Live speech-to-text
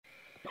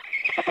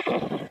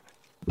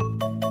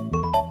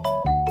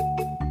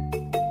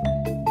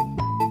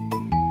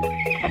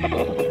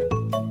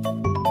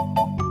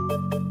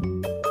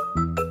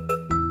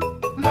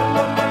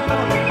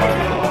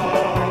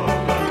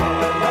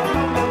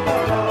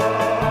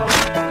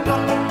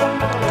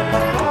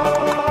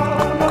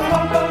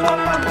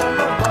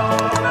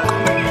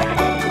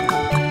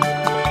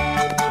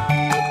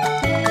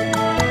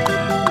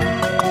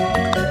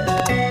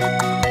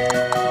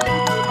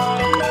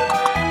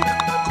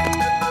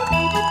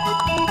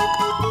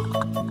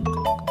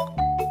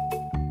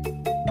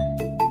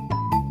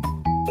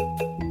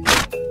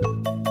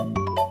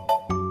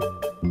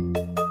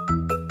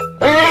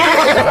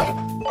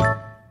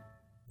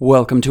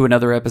Welcome to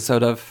another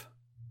episode of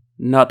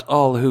Not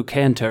All Who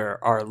Canter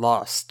Are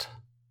Lost.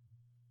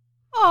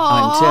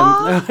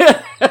 Aww.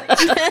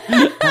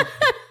 I'm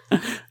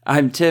Tim.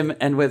 I'm Tim,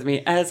 and with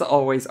me, as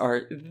always,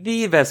 are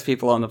the best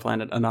people on the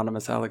planet,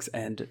 Anonymous Alex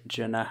and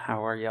Jenna.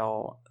 How are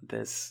y'all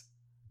this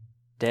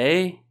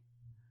day?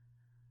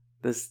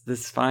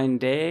 This fine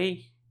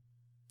day?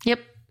 Yep.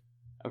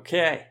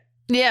 Okay.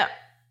 Yeah.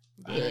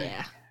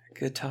 Yeah.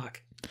 Good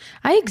talk.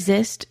 I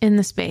exist in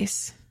the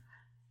space.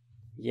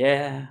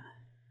 Yeah.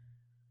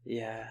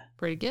 Yeah.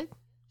 Pretty good.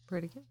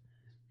 Pretty good.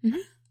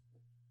 Mm-hmm.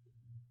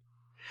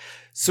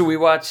 So we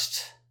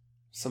watched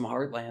some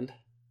Heartland.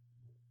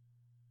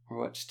 We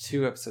watched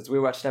 2 episodes. We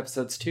watched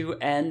episodes 2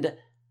 and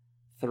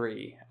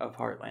 3 of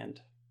Heartland.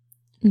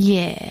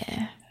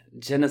 Yeah.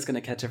 Jenna's going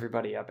to catch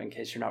everybody up in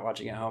case you're not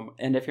watching at home.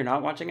 And if you're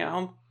not watching at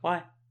home,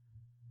 why?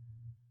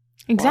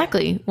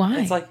 Exactly.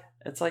 Why?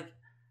 It's like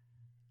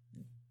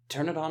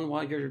turn it on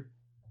while you're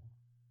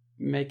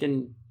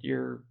making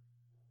your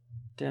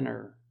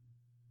dinner.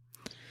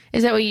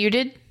 Is that what you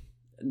did?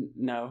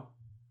 No.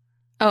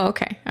 Oh,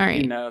 okay. All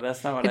right. No,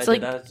 that's not what It's I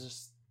like, did. I was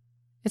just...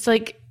 It's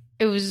like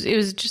it was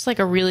just like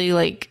a really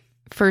like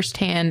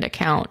first-hand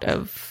account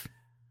of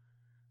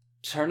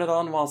turn it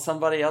on while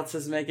somebody else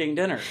is making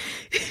dinner.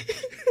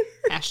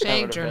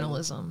 Hashtag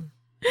journalism.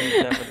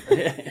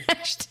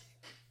 Hashtag...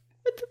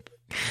 What the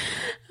fuck?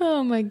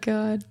 Oh my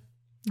god.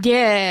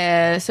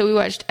 Yeah, so we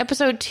watched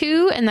episode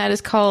 2 and that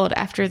is called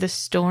After the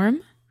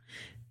Storm.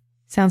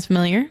 Sounds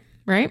familiar,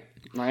 right?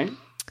 Right.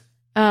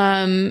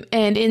 And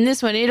in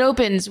this one, it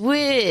opens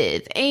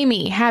with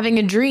Amy having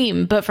a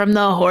dream, but from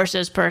the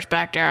horse's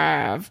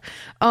perspective.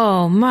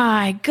 Oh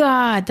my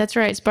god, that's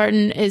right.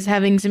 Spartan is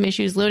having some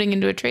issues loading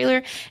into a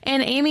trailer,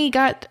 and Amy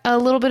got a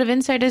little bit of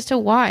insight as to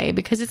why,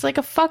 because it's like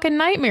a fucking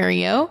nightmare,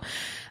 yo.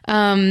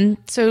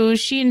 So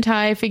she and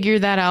Ty figure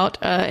that out,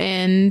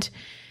 and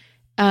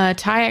Ty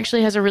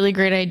actually has a really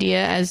great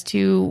idea as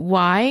to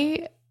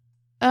why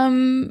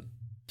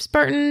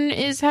Spartan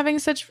is having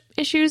such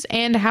issues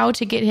and how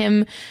to get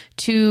him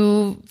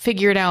to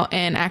figure it out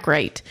and act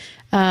right.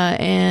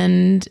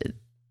 And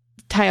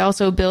Ty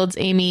also builds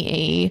Amy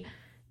a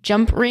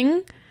jump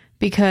ring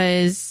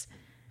because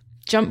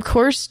he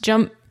builds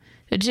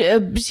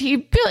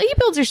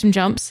her some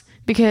jumps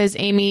because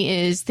Amy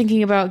is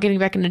thinking about getting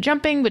back into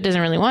jumping but doesn't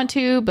really want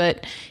to,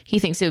 but he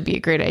thinks it would be a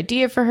great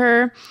idea for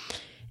her.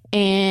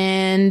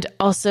 And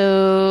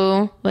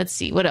also, let's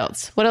see, what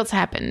else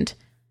happened?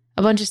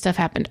 A bunch of stuff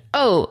happened.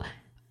 Oh.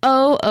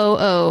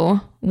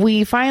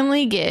 We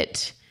finally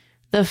get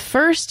the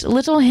first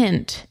little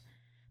hint,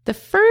 the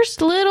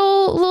first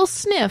little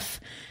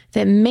sniff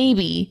that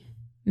maybe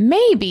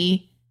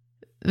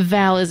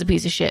Val is a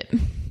piece of shit.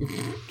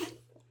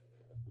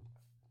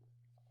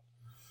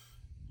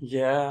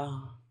 Yeah.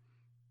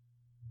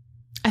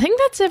 I think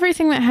that's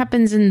everything that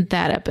happens in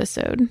that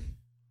episode.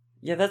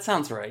 Yeah, that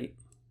sounds right.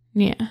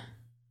 Yeah.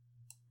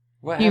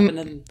 What happened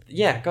in...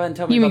 Yeah, go ahead and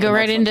tell me. You go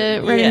right into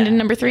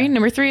number 3? Yeah.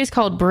 Number 3 is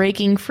called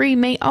Breaking Free.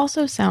 May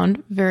also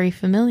sound very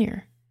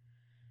familiar.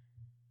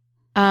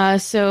 Oh,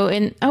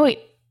 wait.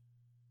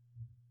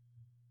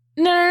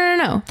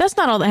 No. That's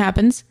not all that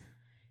happens.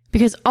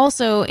 Because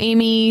also,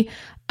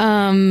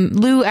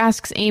 Lou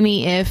asks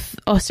Amy if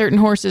a certain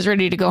horse is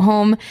ready to go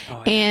home.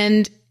 Oh, yeah.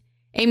 And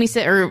Amy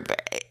said... Or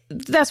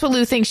that's what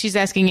Lou thinks she's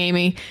asking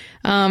Amy.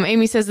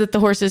 Amy says that the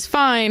horse is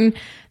fine.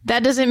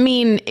 That doesn't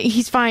mean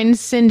he's fine.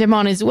 Send him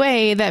on his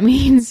way. That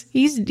means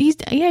he's doing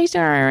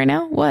all right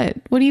now. What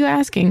are you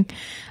asking?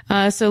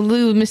 So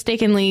Lou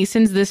mistakenly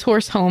sends this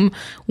horse home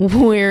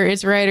where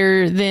its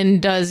rider then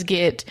does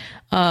get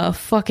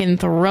fucking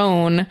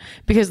thrown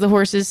because the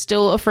horse is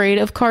still afraid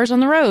of cars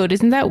on the road.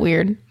 Isn't that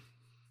weird?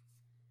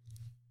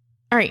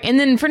 All right. And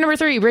then for number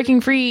 3,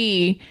 Breaking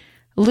Free,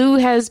 Lou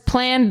has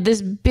planned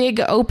this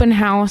big open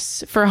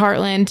house for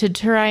Heartland to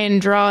try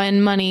and draw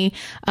in money,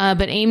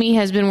 but Amy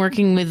has been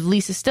working with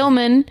Lisa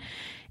Stillman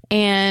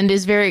and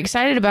is very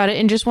excited about it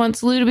and just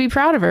wants Lou to be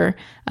proud of her,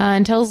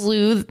 and tells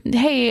Lou,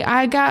 hey,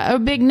 I got a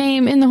big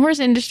name in the horse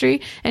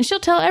industry, and she'll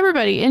tell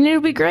everybody, and it'll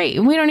be great,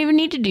 and we don't even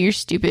need to do your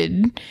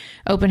stupid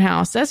open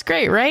house. That's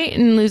great, right?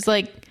 And Lou's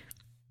like,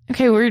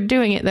 okay, we're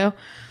doing it, though.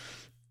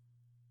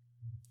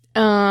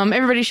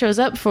 Everybody shows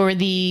up for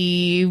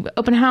the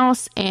open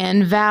house,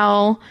 and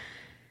Val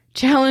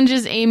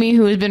challenges Amy,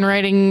 who has been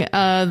riding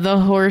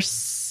the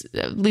horse,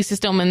 Lisa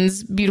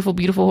Stillman's beautiful,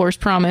 beautiful horse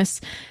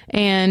Promise,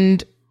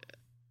 and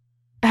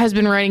has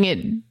been riding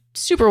it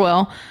super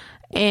well.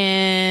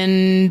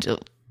 And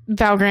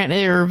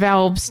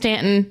Val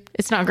Stanton,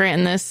 it's not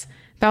granting this.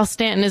 Val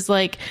Stanton is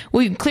like,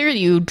 well, clearly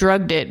you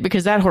drugged it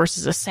because that horse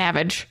is a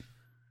savage.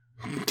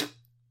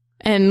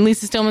 And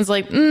Lisa Stillman's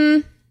like,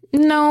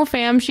 no,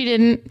 fam, she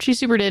didn't. She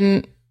super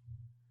didn't.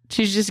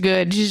 She's just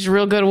good. She's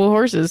real good with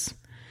horses.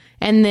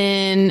 And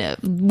then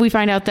we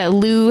find out that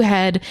Lou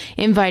had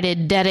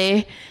invited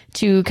Dede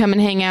to come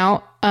and hang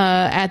out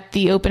at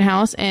the open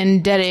house.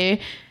 And Dede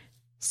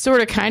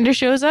sort of kind of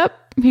shows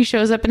up. He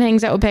shows up and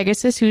hangs out with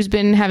Pegasus, who's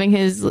been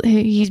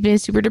he's been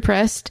super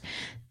depressed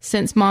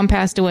since Mom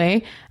passed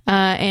away.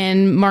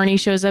 And Marnie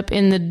shows up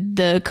in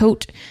the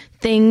coat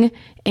thing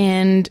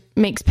and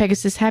makes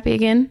Pegasus happy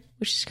again,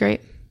 which is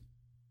great.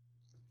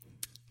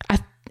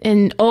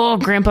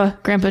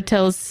 Grandpa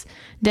tells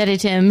Daddy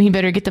Tim he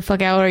better get the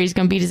fuck out or he's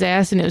gonna beat his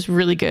ass, and it was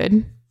really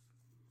good.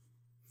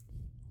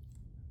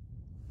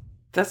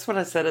 That's what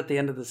I said at the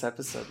end of this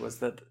episode, was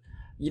that,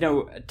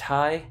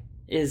 Ty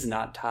is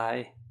not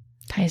Ty.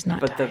 Ty is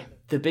not Ty. But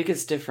the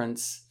biggest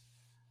difference,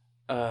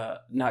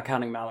 not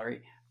counting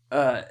Mallory,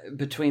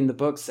 between the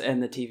books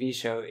and the TV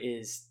show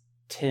is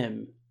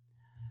Tim.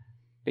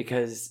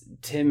 Because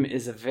Tim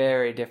is a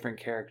very different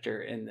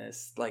character in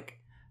this. Like,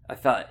 I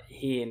thought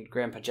he and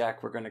Grandpa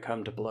Jack were going to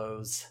come to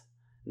blows,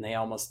 and they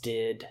almost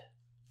did.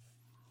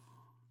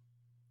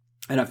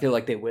 And I feel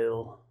like they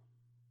will.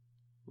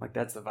 Like,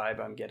 that's the vibe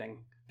I'm getting.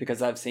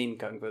 Because I've seen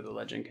Kung Fu The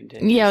Legend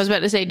Continues. Yeah, I was about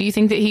to say, do you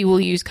think that he will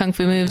use Kung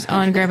Fu moves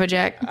on Grandpa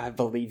Jack? I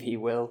believe he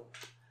will.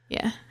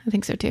 Yeah, I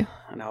think so too.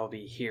 And I'll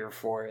be here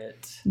for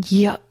it.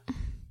 Yep.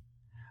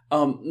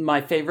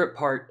 My favorite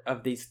part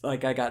of these,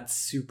 like, I got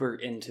super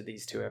into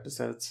these two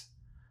episodes.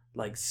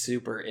 My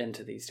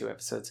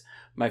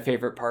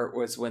favorite part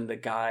was when the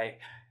guy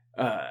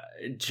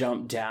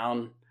jumped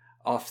down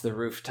off the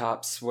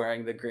rooftops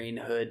wearing the green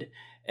hood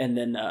and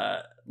then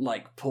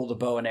pulled a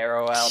bow and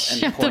arrow out and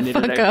Shut pointed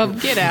the fuck it up.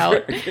 at Get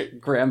out.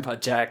 Grandpa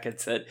Jack and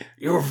said,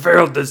 "You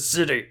failed the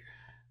city."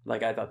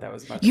 Like, I thought that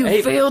was much.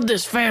 You failed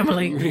this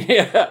family.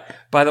 Yeah.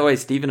 By the way,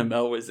 Stephen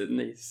Amell was in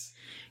these.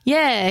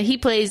 Yeah, he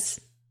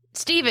plays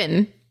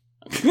Steven.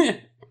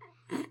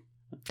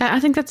 I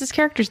think that's his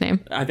character's name.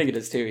 I think it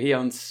is too. He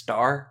owns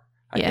Star,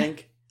 I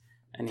think.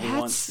 And he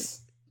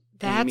wants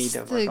Amy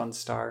to work on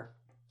Star.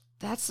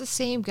 That's the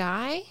same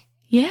guy?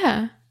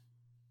 Yeah.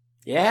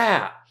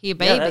 Yeah. He a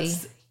baby.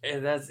 He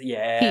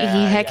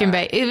heckin'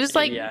 baby. It was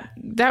like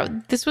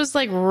that. This was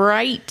like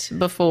right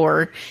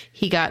before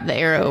he got the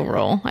Arrow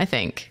role, I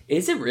think.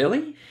 Is it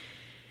really?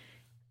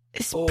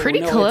 It's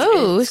pretty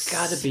close. It's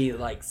got to be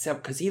like,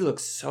 because he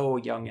looks so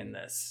young in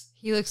this.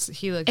 He looks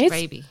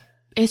baby.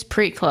 It's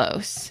pretty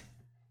close.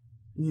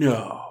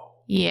 No.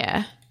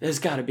 Yeah. There's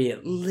got to be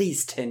at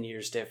least 10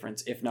 years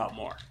difference, if not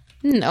more.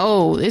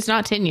 No, it's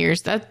not 10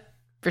 years. That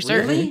for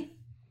certain. Really?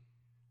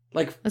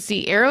 Like, let's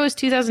see. Arrow is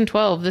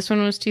 2012. This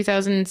one was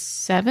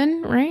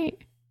 2007, right?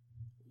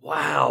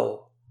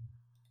 Wow.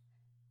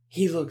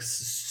 He looks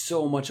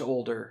so much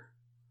older.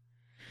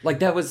 Like,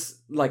 that was,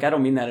 like, I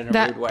don't mean that in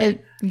a rude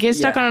way. Get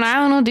stuck on an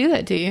island will do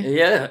that to you.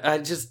 Yeah,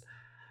 that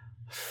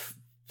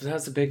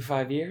was a big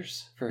 5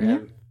 years for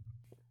him.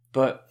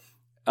 But,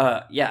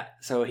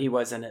 so he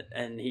was in it,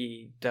 and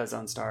he does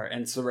on Star.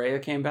 And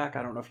Soraya came back.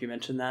 I don't know if you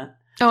mentioned that.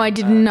 Oh, I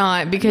did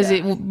not, because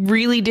it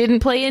really didn't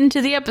play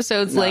into the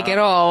episodes, at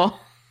all.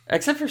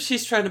 Except for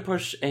she's trying to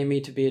push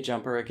Amy to be a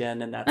jumper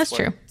again, and that's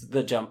true.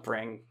 The jump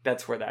ring,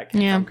 that's where that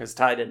came from, because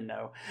Ty didn't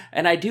know.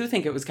 And I do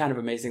think it was kind of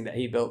amazing that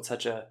he built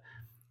such a,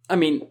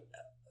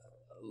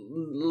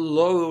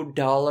 low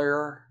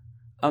dollar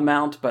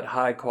amount, but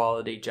high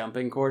quality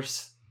jumping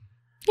course.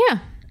 Yeah.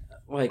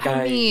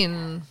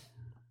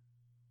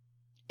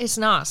 It's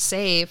not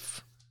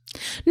safe.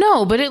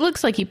 No, but it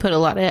looks like he put a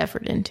lot of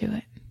effort into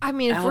it.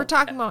 If we're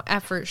talking about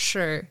effort,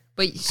 sure.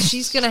 But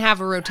she's going to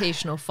have a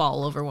rotational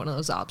fall over one of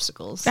those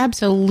obstacles.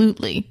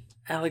 Absolutely.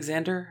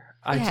 Alexander,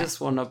 I just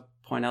want to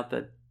point out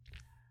that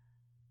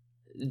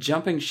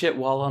jumping shit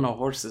while on a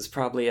horse is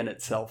probably in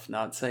itself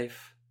not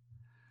safe.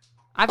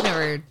 I've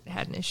never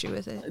had an issue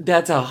with it.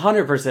 That's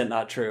 100%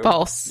 not true.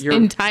 False.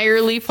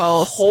 Entirely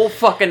false. Whole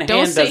fucking hand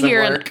doesn't work. Don't sit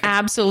here and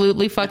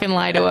absolutely fucking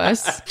lie to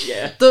us.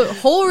 Yeah. The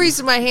whole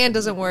reason my hand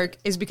doesn't work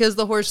is because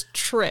the horse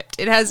tripped.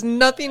 It has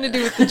nothing to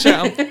do with the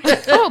jump.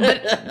 Oh,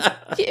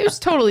 but it was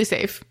totally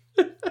safe.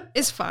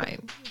 It's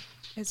fine.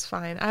 I've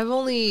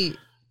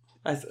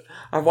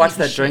watched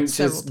that drink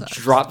just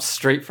drop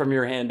straight from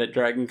your hand at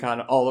Dragon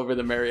Con all over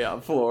the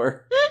Marriott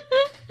floor.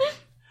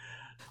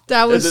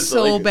 That was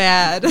so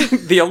bad.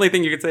 The only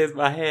thing you could say is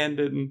my hand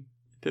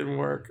didn't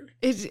work.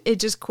 It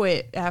just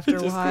quit after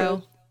a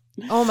while.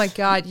 Oh my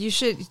god, you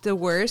should, the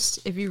worst,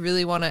 if you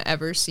really want to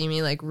ever see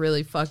me like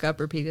really fuck up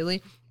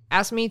repeatedly,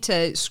 ask me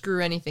to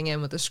screw anything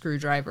in with a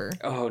screwdriver.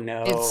 Oh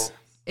no.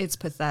 It's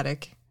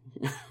pathetic.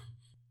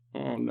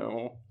 Oh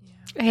no.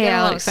 Hey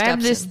Alex, I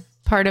have this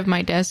part of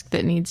my desk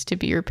that needs to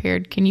be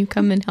repaired. Can you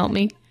come and help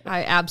me?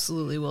 I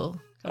absolutely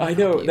will. I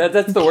know.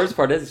 That's the worst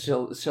part is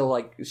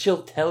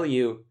she'll tell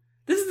you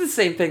This is the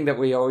same thing that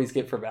we always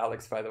get from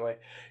Alex, by the way,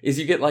 is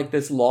you get like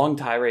this long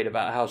tirade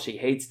about how she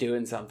hates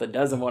doing something,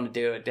 doesn't want to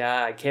do it.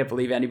 I can't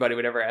believe anybody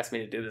would ever ask me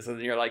to do this. And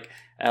then you're like,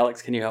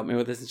 Alex, can you help me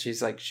with this? And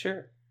she's like,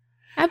 sure.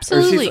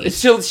 Absolutely.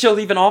 She'll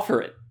even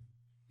offer it.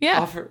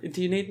 Yeah.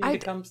 Do you need me to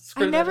come?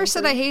 I never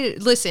said I hate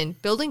it. Listen,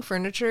 building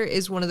furniture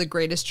is one of the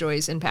greatest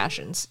joys and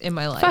passions in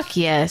my life. Fuck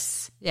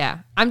yes. Yeah.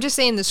 I'm just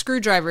saying the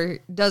screwdriver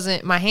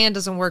my hand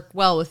doesn't work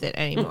well with it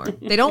anymore.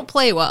 They don't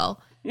play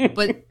well.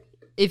 But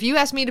if you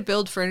ask me to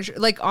build furniture,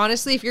 like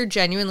honestly, if you're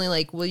genuinely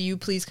like, will you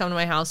please come to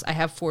my house? I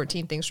have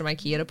 14 things from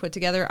IKEA to put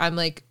together. I'm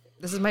like,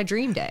 this is my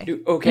dream day.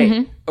 Okay.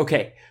 Mm-hmm.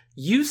 Okay.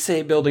 You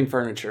say building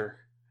furniture.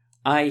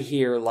 I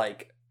hear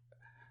like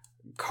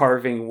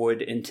carving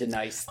wood into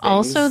nice things.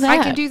 Also that.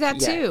 I can do that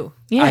too.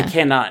 Yeah.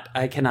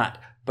 I cannot.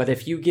 But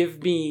if you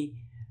give me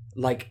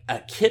like a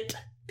kit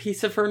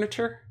piece of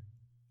furniture,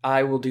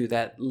 I will do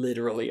that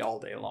literally all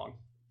day long.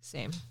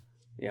 Same.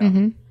 Yeah.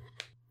 Mm-hmm.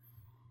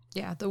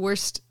 Yeah. The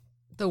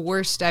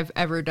worst I've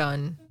ever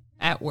done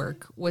at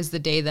work was the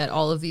day that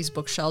all of these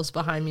bookshelves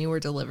behind me were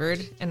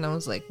delivered. And I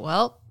was like,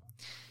 well,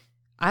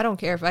 I don't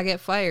care if I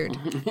get fired.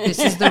 This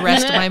is the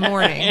rest of my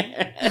morning.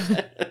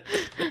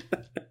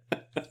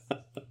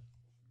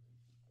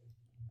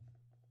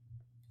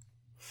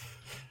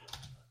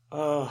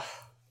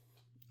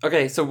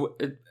 Okay, so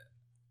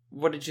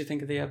what did you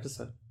think of the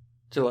episode?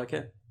 Did you like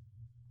it?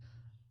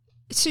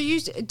 So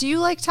do you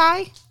like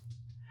Ty?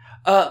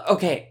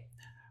 Okay.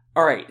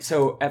 All right.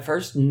 So at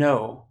first,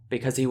 no,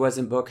 because he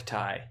wasn't book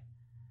Ty.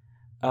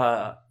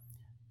 I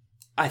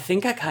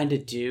think I kind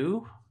of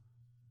do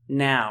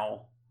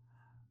now.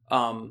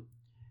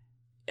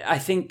 I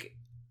think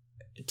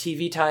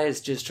TV Ty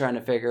is just trying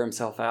to figure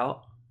himself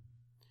out.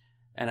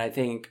 And I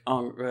think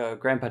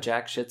Grandpa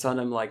Jack shits on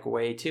him like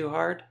way too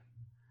hard.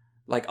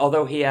 Like,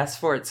 although he asks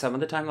for it some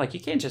of the time, like, you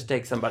can't just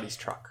take somebody's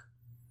truck.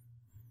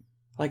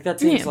 Like, that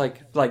seems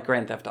like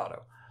Grand Theft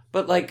Auto.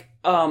 But, like,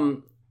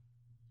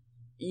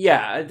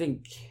 yeah, I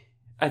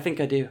think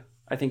I do.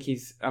 I think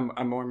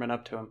I'm warming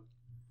up to him.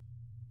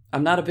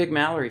 I'm not a big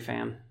Mallory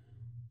fan.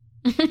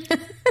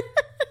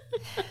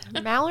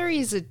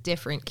 Mallory's a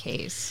different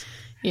case.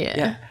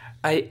 Yeah.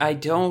 I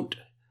don't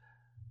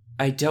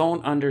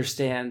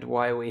understand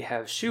why we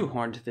have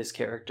shoehorned this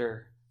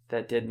character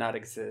that did not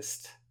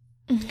exist.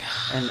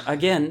 And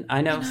again,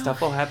 I know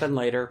stuff will happen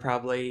later,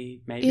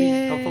 probably,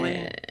 maybe,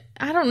 hopefully.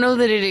 I don't know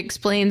that it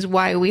explains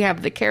why we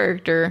have the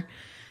character,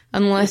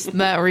 unless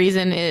that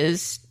reason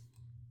is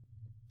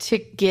to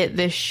get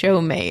this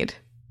show made.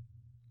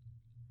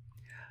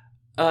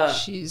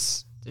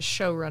 She's the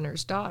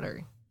showrunner's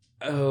daughter.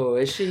 Oh,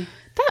 is she?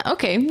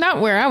 Okay,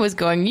 not where I was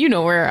going. You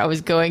know where I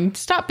was going.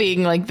 Stop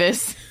being like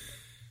this.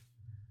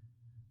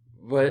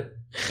 What?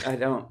 I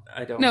don't.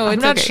 No, I'm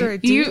it's not okay. sure I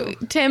do.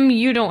 Tim,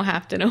 you don't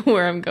have to know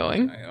where I'm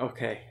going.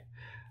 Okay.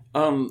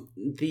 I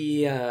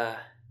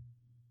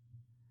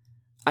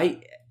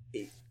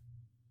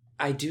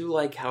do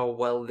like how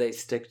well they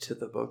stick to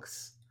the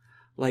books.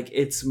 Like,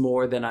 it's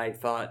more than I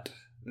thought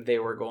they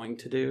were going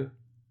to do.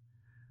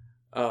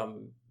 But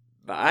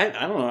I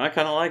don't know. I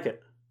kind of like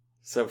it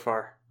so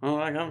far.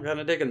 I'm kind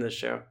of digging this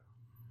show.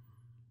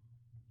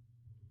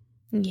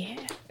 Yeah.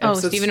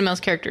 Episodes- Stephen Amell's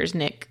character is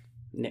Nick.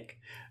 Nick.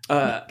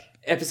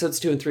 Episodes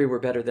 2 and 3 were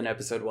better than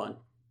episode 1.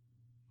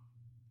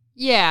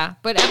 Yeah,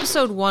 but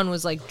episode 1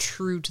 was like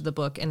true to the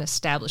book and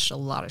established a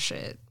lot of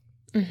shit.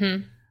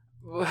 Mm-hmm.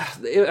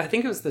 I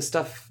think it was the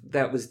stuff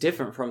that was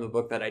different from the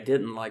book that I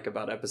didn't like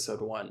about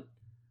episode 1.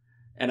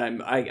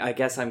 And I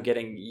guess I'm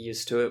getting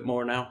used to it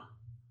more now.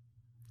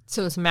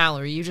 So it's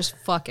Mallory. You just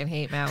fucking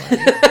hate Mallory.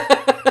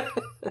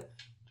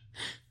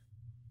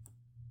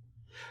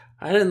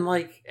 I didn't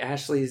like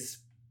Ashley's...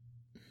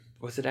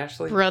 Was it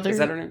Ashley? Brother. Is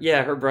that her name?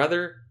 Yeah, her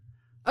brother.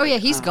 Oh yeah,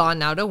 he's gone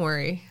now. Don't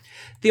worry.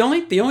 The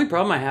only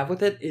problem I have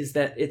with it is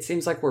that it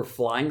seems like we're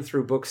flying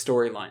through book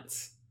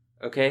storylines.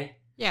 Okay?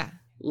 Yeah.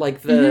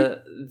 Like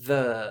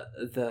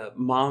the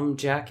mom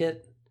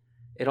jacket,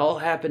 it all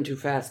happened too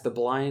fast. The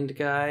blind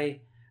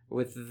guy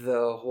with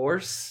the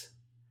horse,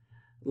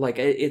 like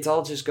it's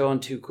all just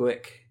going too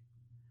quick.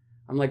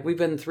 I'm like, we've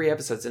been 3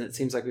 episodes and it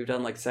seems like we've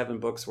done like 7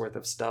 books worth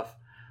of stuff.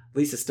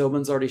 Lisa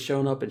Stillman's already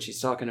shown up and she's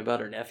talking about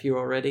her nephew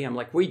already. I'm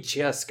like, we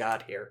just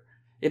got here.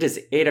 It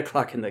is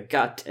 8:00 in the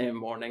goddamn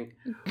morning.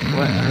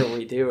 What are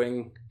we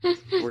doing?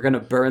 We're gonna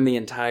burn the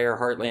entire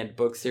Heartland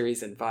book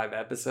series in 5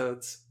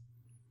 episodes.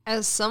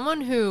 As someone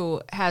who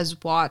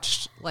has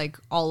watched like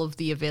all of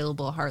the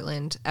available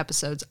Heartland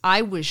episodes,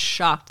 I was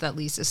shocked that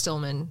Lisa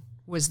Stillman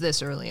was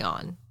this early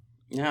on.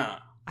 Yeah.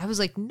 I was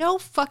like, no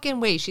fucking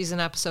way she's in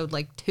episode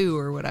like 2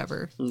 or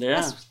whatever.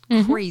 Yeah.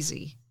 That's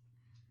crazy.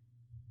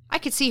 I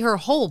could see her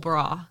whole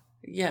bra.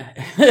 Yeah.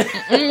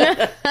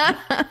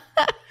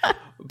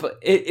 But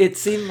it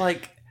seemed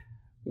like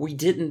we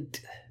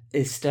didn't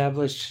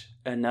establish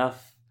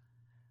enough.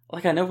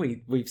 Like, I know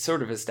we've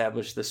sort of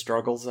established the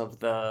struggles of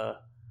the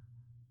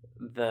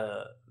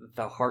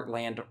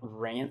Heartland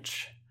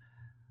ranch,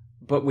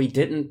 but we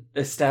didn't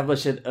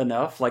establish it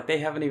enough. Like, they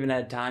haven't even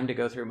had time to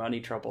go through money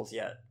troubles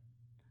yet.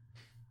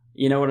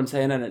 You know what I'm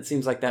saying? And it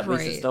seems like that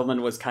Lisa Right.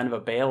 Stillman was kind of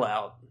a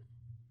bailout.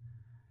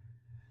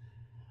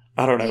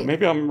 I don't know.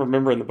 Maybe I'm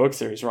remembering the book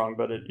series wrong,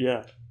 but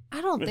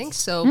I don't think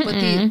so. But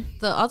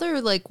the other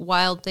like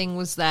wild thing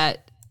was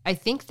that I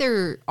think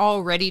they're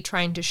already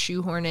trying to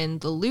shoehorn in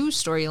the Lou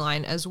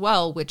storyline as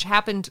well, which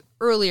happened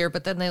earlier,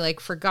 but then they like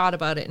forgot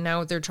about it. And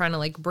now they're trying to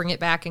like bring it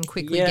back and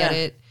quickly get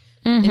it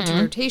into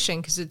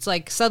rotation. Cause it's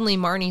like suddenly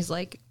Marnie's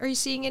like, are you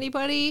seeing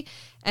anybody?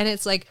 And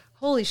it's like,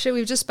 holy shit,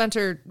 we spent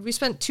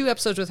 2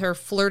 episodes with her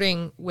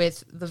flirting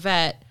with the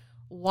vet.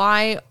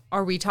 Why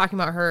are we talking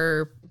about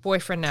her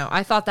boyfriend now?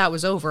 I thought that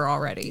was over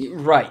already.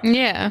 Right.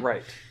 Yeah.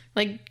 Right.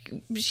 Like,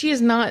 she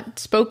has not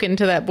spoken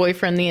to that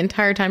boyfriend the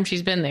entire time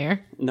she's been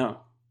there.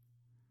 No.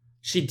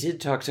 She did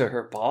talk to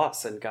her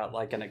boss and got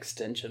like an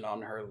extension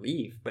on her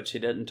leave, but she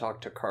didn't talk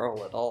to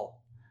Carl at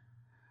all.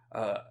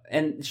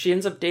 And she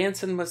ends up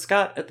dancing with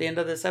Scott at the end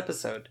of this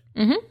episode.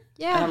 Mm-hmm.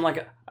 Yeah. And I'm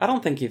like, I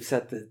don't think you've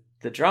set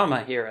the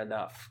drama here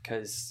enough,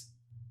 because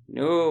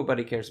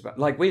nobody cares about...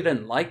 Like, we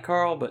didn't like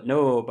Carl, but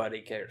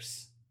nobody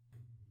cares.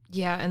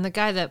 Yeah, and the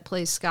guy that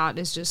plays Scott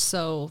is just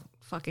so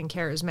fucking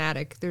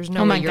charismatic. There's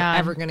no Oh my way you're God.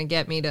 ever going to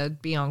get me to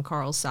be on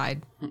Carl's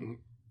side.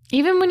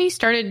 Even when he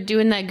started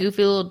doing that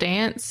goofy little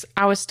dance,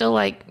 I was still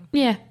like,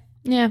 yeah,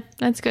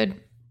 that's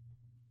good.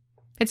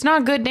 It's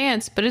not a good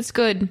dance, but it's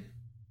good.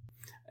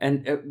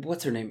 And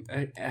what's her name?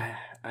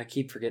 I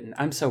keep forgetting.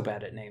 I'm so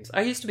bad at names.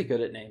 I used to be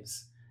good at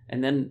names,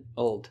 and then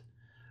old.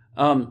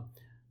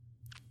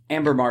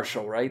 Amber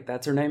Marshall, right?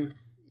 That's her name?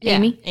 Yeah,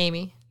 Amy?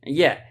 Amy.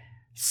 Yeah.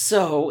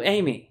 So,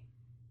 Amy.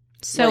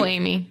 So, Like,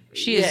 Amy,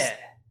 she is yeah.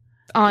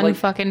 on Like-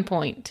 fucking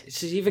point.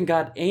 She's even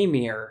got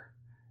Amier.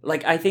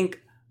 Like, I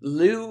think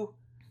Lou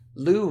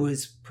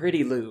was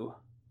pretty Lou,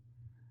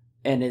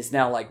 and is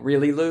now, like,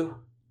 really Lou.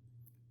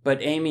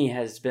 But Amy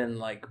has been,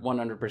 like,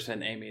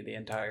 100% Amy the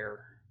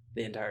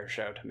entire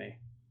show to me.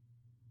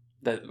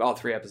 All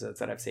 3 episodes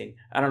that I've seen.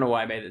 I don't know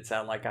why I made it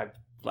sound like I'm,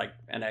 like,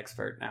 an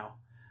expert now.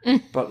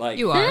 But, like...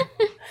 You are.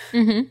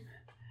 Mm-hmm.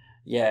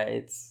 Yeah,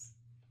 it's...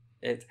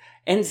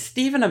 And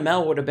Stephen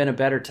Amell would have been a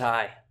better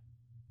Ty.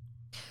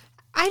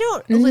 I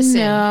don't... Listen.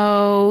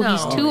 No, No.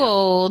 he's too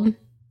old.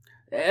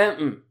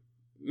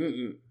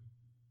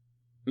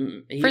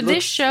 For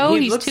this show,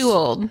 he's too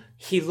old.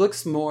 He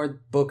looks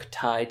more book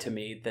Ty to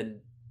me than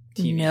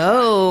TV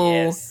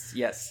No. Ty.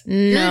 Yes.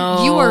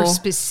 No. You are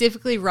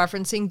specifically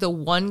referencing the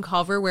one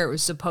cover where it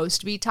was supposed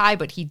to be Ty,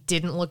 but he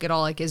didn't look at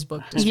all like his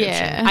book description.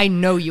 Yeah. I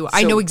know you.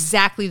 I So, know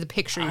exactly the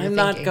picture you're I'm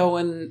thinking.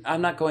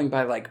 not going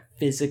by, like,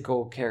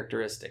 physical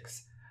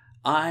characteristics.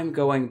 I'm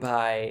going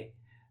by,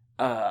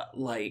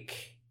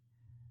 like...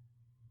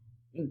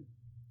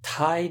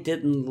 Ty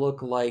didn't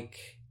look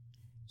like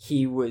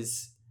he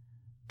was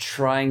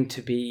trying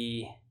to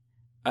be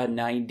a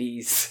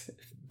 90s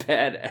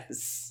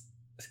badass.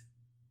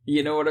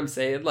 You know what I'm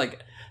saying?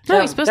 Like,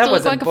 No, he's supposed to look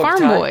wasn't like a book farm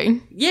Ty.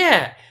 boy.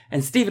 Yeah,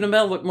 and Stephen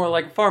Amell looked more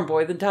like a farm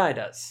boy than Ty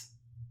does.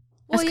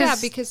 Well, That's yeah,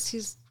 'cause- because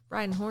he's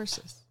riding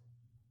horses.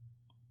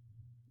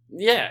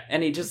 Yeah,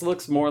 and he just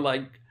looks more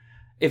like...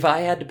 If I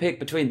had to pick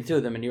between the two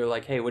of them and you were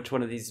like, hey, which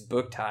one of these is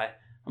book Ty?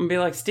 I'm going to be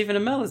like, Stephen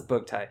Amell is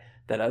book Ty.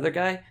 That other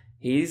guy,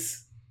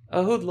 he's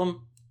a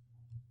hoodlum.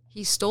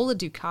 He stole a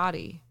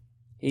Ducati.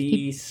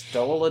 He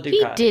stole a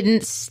He Ducati.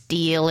 didn't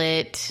steal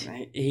it.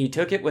 He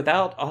took it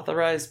without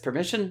authorized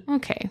permission.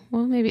 Okay,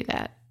 well, maybe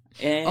that.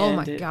 And Oh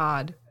my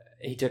God.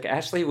 He took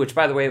Ashley, which,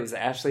 by the way, it was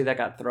Ashley that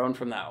got thrown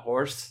from that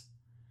horse.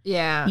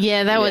 Yeah.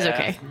 Yeah, that was Yeah.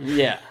 okay.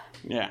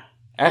 Yeah.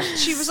 Ashley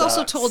She was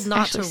also sucks. told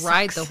not Ashley to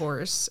ride sucks. the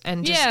horse.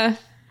 And just, Yeah.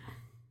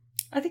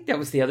 I think that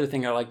was the other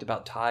thing I liked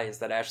about Ty, is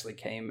that Ashley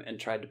came and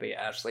tried to be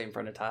Ashley in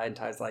front of Ty, and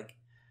Ty's like,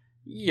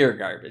 you're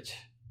garbage.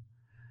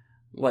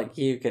 Like,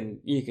 you can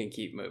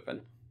keep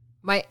moving.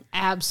 My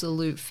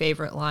absolute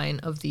favorite line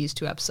of these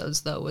 2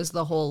 episodes, though, was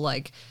the whole,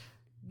 like,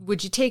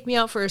 would you take me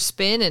out for a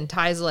spin? And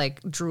Ty's,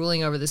 like,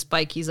 drooling over this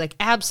bike. He's like,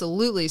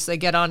 absolutely. So they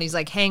get on. He's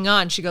like, hang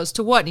on. She goes,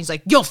 to what? And he's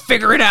like, you'll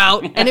figure it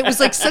out. And it was,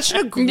 like, such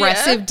an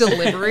aggressive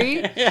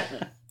delivery.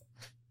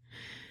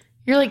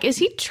 You're like, is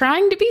he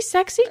trying to be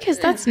sexy? Because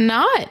that's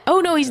not.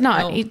 Oh, no, he's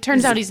not. No. It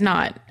turns out he's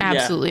not.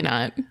 Absolutely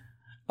not.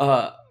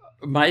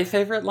 My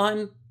favorite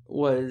line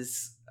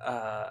was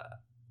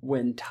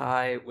when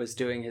Ty was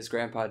doing his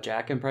Grandpa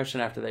Jack impression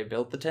after they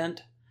built the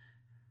tent.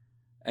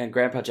 And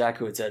Grandpa Jack,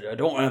 who had said, I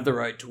don't have the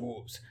right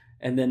tools.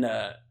 And then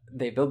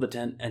they build the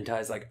tent, and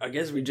Ty's like, I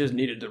guess we just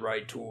needed the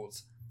right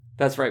tools.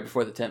 That's right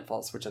before the tent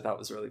falls, which I thought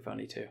was really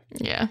funny, too.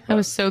 Yeah, that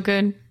was so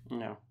good. You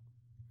know.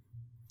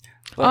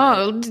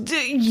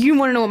 You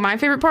want to know what my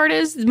favorite part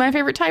is? My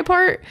favorite Ty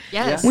part?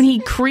 Yes. When he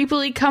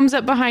creepily comes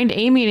up behind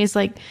Amy and he's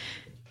like,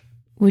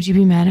 would you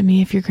be mad at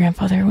me if your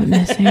grandfather went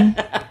missing?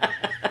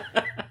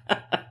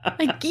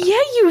 Like,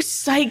 yeah, you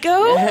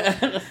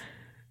psycho.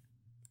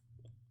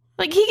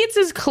 Like, he gets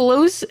as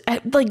close,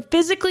 like,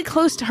 physically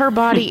close to her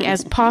body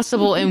as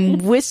possible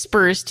and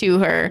whispers to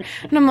her.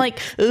 And I'm like,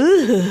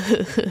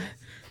 ugh.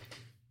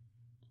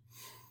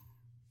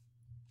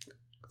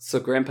 So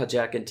Grandpa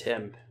Jack and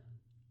Tim.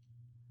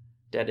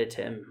 Daddy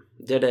Tim.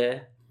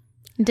 Daddy.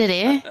 Did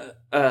he?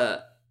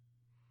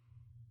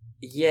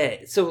 Yeah,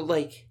 so,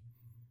 like,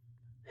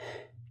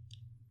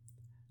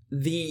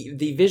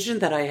 the vision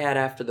that I had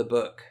after the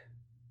book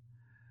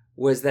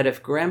was that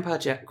if Grandpa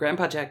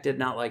Jack did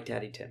not like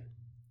Daddy Tim.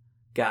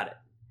 Got it.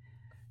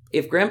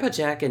 If Grandpa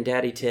Jack and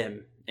Daddy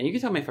Tim, and you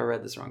can tell me if I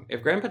read this wrong,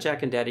 if Grandpa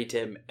Jack and Daddy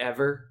Tim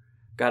ever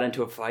got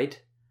into a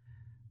fight,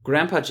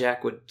 Grandpa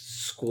Jack would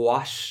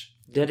squash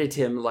Daddy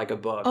Tim like a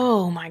bug.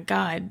 Oh my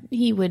God.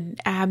 He would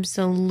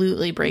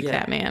absolutely break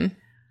that man.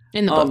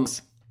 In the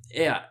books.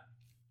 Yeah.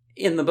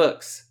 In the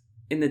books.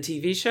 In the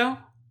TV show,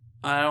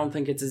 I don't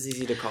think it's as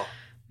easy to call.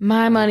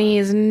 My money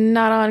is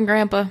not on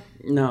Grandpa.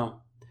 No.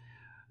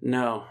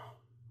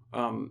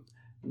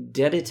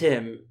 Daddy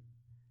Tim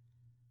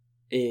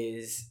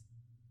is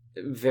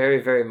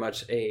very, very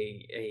much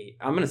a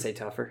I'm going to say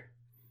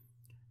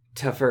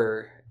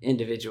tougher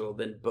individual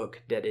than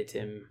book Daddy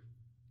Tim.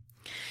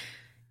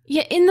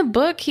 Yeah, in the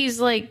book,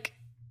 he's like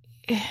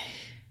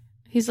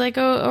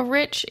a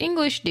rich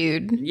English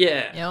dude.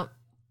 Yeah. Yep.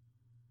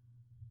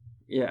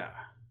 Yeah.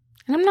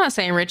 And I'm not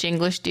saying rich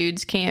English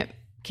dudes can't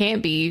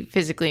be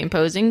physically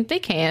imposing. They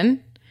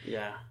can.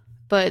 Yeah.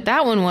 But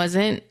that one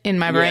wasn't in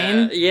my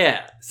brain.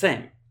 Yeah.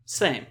 Same.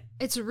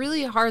 It's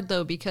really hard,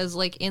 though, because,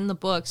 like, in the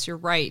books, you're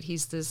right.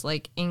 He's this,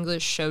 like,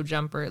 English show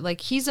jumper. Like,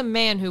 he's a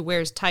man who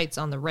wears tights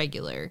on the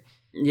regular.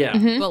 Yeah.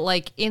 Mm-hmm. But,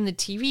 like, in the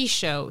TV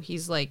show,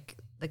 he's, like,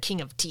 the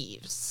king of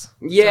thieves.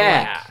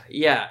 Yeah. So, like,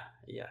 Yeah.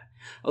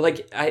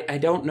 Like, I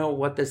don't know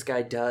what this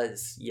guy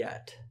does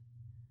yet.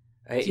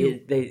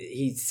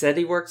 He said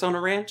he works on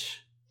a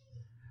ranch,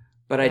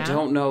 but I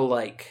don't know,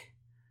 like,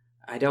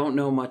 I don't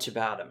know much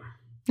about him.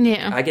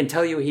 Yeah. I can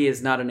tell you he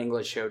is not an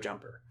English show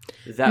jumper.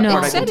 That No.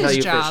 part I It can said tell his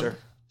you job. for sure.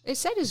 It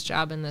said his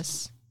job in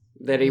this.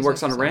 That he These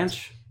works on a episodes.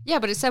 ranch? Yeah,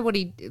 but it said what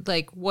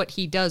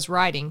he does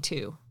riding,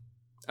 too.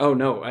 Oh,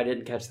 no, I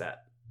didn't catch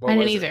that. What I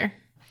didn't was it? either.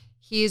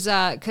 He's,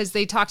 because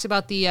they talked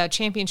about the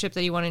championship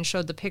that he won and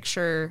showed the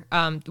picture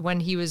when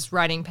he was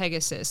riding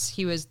Pegasus.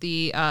 He was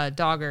the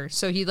dogger.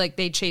 So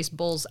they chase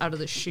bulls out of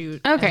the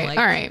chute. Okay, and,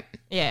 all right.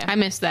 Yeah. I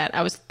missed that.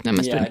 I must have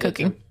I been did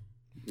cooking. too.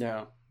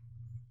 Yeah.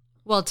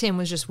 Well, Tim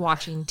was just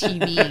watching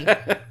TV.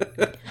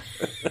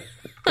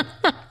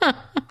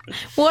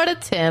 What a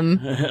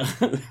Tim.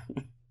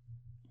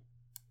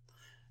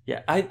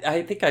 Yeah,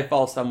 I think I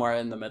fall somewhere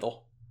in the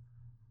middle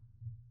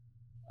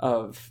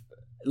of,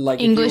 like,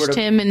 if English you were to,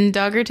 Tim and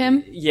Dogger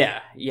Tim?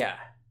 Yeah.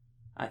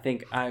 I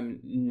think I'm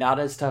not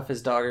as tough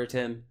as Dogger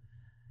Tim,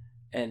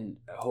 and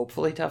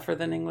hopefully tougher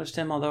than English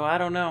Tim, although I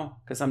don't know,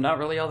 because I'm not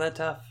really all that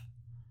tough.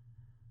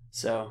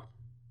 So,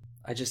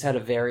 I just had a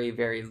very,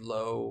 very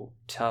low,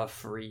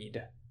 tough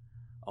read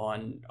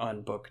on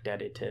book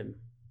Daddy Tim.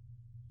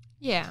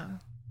 Yeah.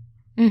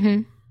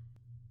 Mm-hmm.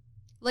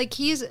 Like,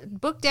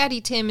 Book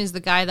Daddy Tim is the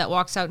guy that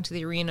walks out into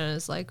the arena and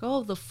is like,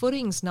 oh, the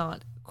footing's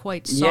not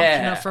quite soft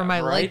enough for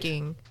my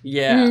liking.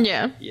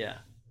 Yeah. Yeah.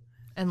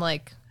 And,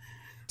 like,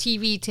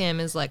 TV Tim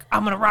is like,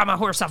 I'm going to ride my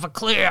horse off a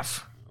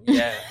cliff.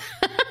 Yeah.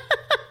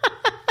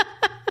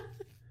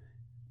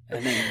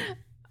 And then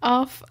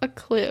Off a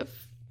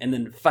cliff. and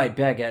then fight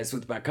bad guys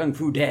with my kung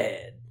fu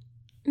dad.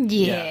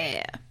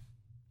 Yeah.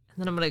 And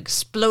then I'm going to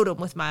explode him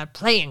with my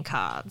playing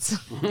cards.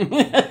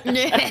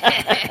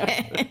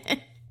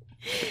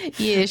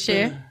 Yeah,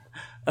 sure.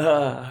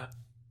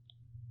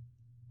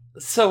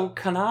 So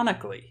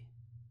canonically,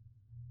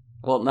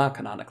 well, not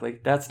canonically,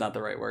 that's not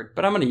the right word,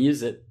 but I'm going to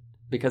use it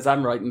because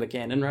I'm writing the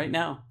canon right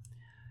now.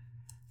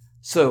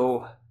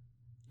 So,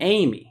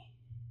 Amy's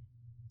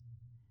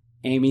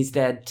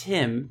dad,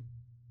 Tim,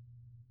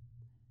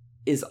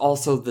 is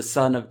also the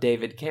son of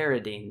David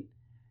Carradine,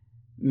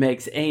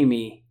 makes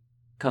Amy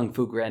Kung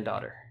Fu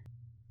granddaughter.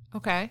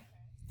 Okay.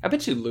 I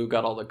bet you Lou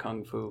got all the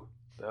Kung Fu,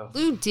 though.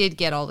 Lou did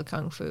get all the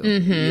kung fu.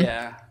 Mm-hmm.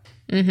 Yeah.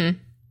 Mm-hmm.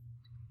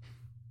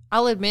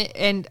 I'll admit,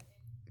 and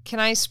can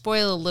I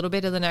spoil a little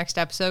bit of the next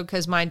episode?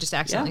 Because mine just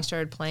accidentally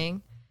started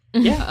playing.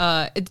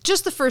 Yeah.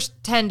 Just the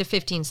first 10 to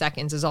 15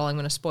 seconds is all I'm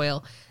going to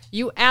spoil.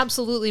 You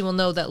absolutely will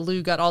know that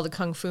Lou got all the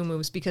kung fu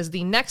moves because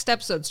the next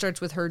episode starts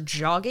with her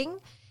jogging,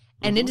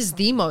 and it is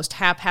the most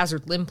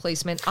haphazard limb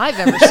placement I've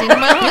ever seen in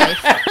my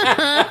life.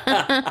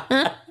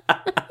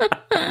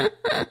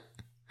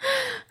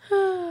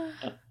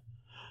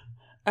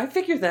 I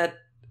figure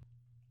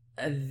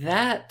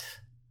that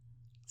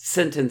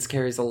sentence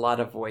carries a lot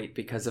of weight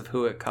because of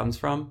who it comes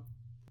from.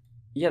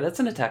 Yeah,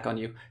 that's an attack on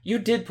you. You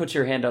did put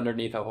your hand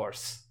underneath a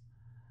horse.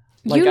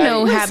 You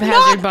know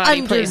haphazard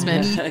body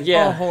placement.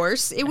 Yeah. A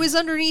horse. It was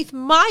underneath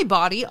my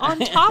body on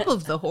top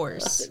of the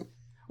horse.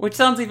 Which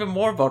sounds even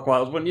more buck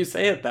wild when you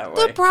say it that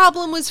way. The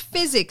problem was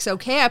physics,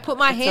 okay? I put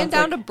my hand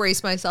sounds down to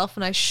brace myself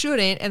and I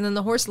shouldn't, and then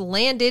the horse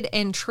landed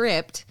and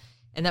tripped,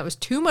 and that was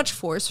too much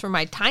force for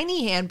my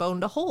tiny hand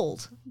bone to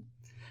hold.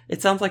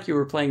 It sounds like you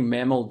were playing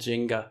Mammal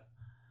Jenga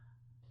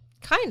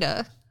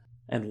Kinda.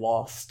 and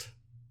lost.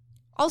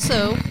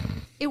 Also,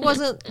 it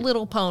wasn't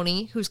Little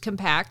Pony, who's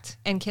compact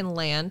and can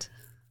land.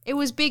 It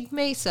was Big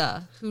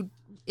Mesa, who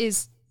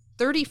is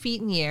 30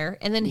 feet in the air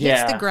and then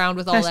hits the ground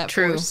with all That's that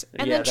true. force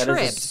and Yeah, then that is a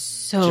tripped.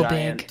 So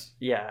giant, big.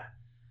 Yeah.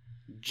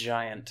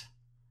 Giant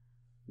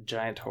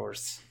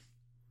horse.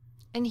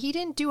 and he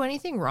didn't do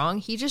anything wrong.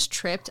 He just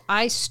tripped.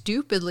 I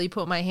stupidly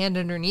put my hand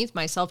underneath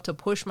myself to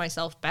push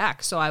myself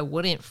back so I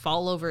wouldn't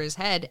fall over his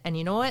head. And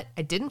you know what?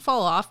 I didn't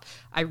fall off.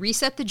 I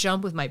reset the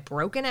jump with my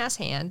broken ass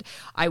hand.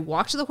 I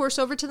walked the horse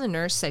over to the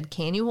nurse, said,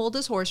 "Can you hold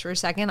this horse for a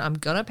second? I'm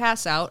going to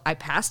pass out." I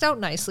passed out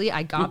nicely.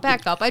 I got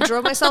back up. I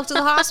drove myself to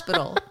the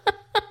hospital.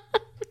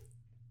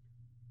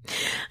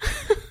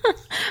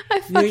 I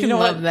fucking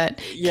love that.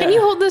 Yeah. "Can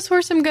you hold this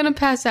horse? I'm gonna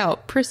pass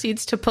out."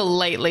 Proceeds to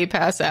politely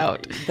pass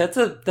out. That's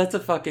a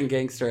fucking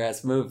gangster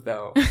ass move,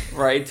 though,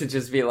 right? To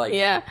just be like,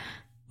 yeah,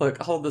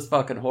 look, hold this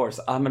fucking horse.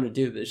 I'm gonna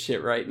do this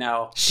shit right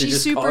now. She to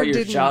just super call your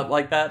didn't. shot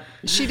like that.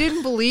 She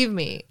didn't believe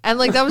me, and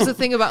like that was the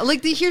thing about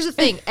like. Here's the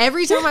thing: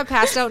 every time I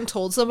passed out and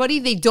told somebody,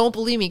 they don't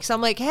believe me because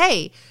I'm like,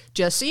 "Hey,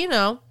 just so you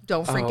know,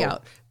 don't freak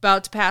out.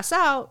 About to pass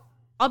out.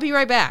 I'll be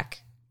right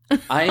back."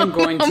 I am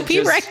going to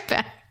be right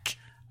back.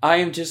 I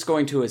am just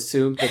going to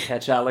assume the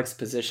catch Alex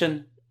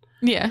position.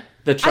 Yeah.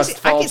 The trust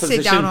fall position. I can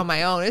position. sit down on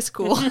my own. It's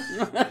cool.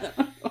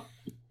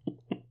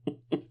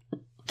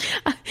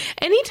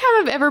 Anytime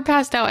I've ever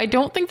passed out, I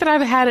don't think that I've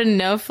had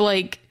enough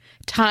like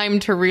time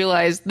to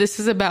realize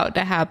this is about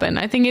to happen.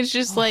 I think it's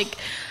just like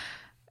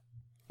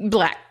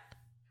black.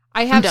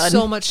 I have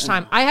so much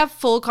time. I have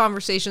full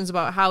conversations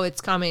about how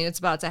it's coming. It's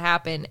about to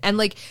happen. And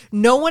like,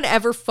 no one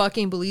ever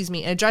fucking believes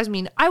me. And it drives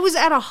me. I was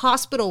at a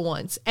hospital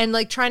once and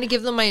like trying to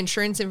give them my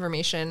insurance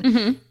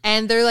information.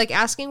 And they're like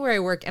asking where I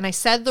work. And I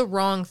said the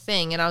wrong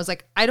thing. And I was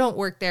like, "I don't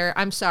work there.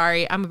 I'm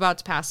sorry. I'm about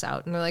to pass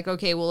out." And they're like,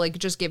 "Okay, well, like,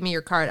 just give me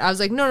your card." I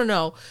was like,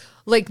 no.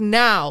 Like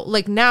now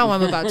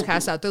I'm about to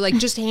pass out. They're like,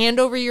 "Just hand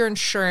over your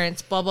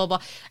insurance, blah, blah,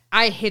 blah."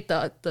 I hit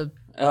the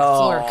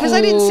floor because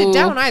I didn't sit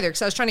down either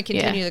because I was trying to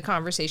continue the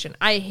conversation.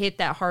 I hit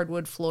that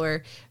hardwood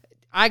floor.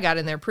 I got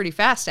in there pretty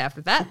fast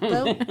after that,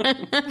 though.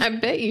 I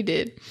bet you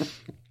did.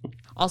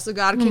 Also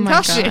got a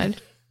concussion.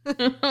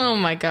 Oh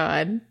my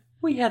god.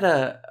 I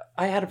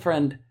had a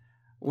friend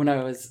when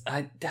I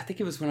think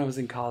it was when I was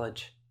in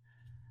college,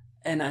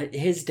 and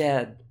his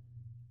dad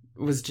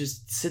was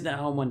just sitting at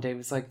home one day.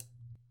 Was like,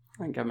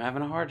 "I think I'm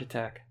having a heart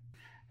attack,"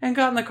 and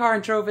got in the car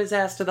and drove his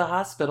ass to the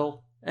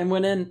hospital. And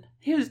went in,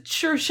 he was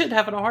sure as shit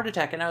having a heart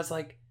attack. And I was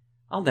like,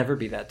 I'll never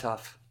be that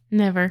tough.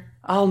 Never.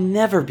 I'll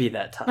never be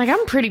that tough. Like,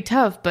 I'm pretty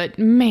tough, but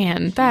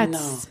man,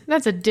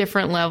 that's a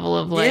different level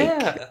of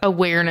like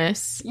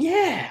awareness.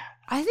 Yeah.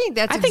 I think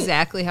that's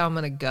exactly how I'm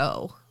going to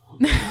go.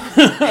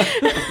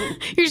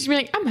 You're just be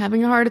like, "I'm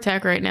having a heart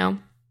attack right now."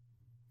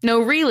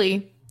 No,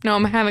 really? No,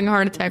 I'm having a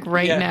heart attack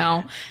right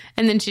now.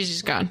 And then she's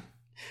just gone.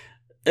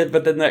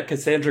 But then that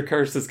Cassandra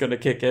curse is going to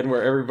kick in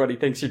where everybody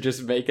thinks you're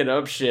just making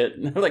up shit.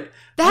 And they're like,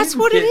 that's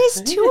what it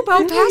is too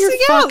about passing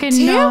out,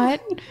 Tim. Not.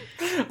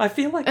 I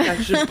feel like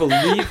I should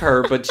believe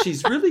her, but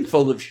she's really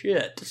full of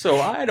shit.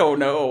 So I don't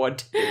know what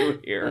to do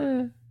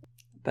here.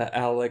 The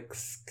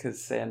Alex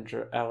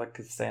Cassandra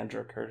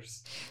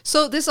curse.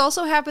 So this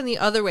also happened the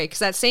other way because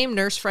that same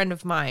nurse friend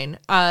of mine,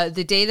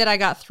 the day that I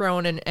got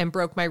thrown and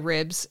broke my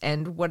ribs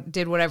and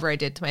did whatever I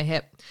did to my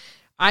hip,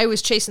 I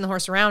was chasing the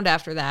horse around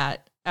after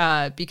that.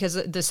 Because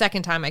the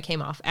second time I came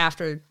off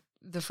after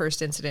the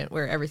first incident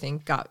where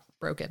everything got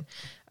broken,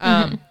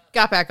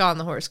 got back on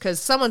the horse because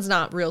someone's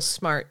not real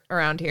smart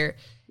around here.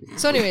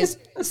 So anyways,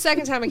 the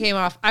second time I came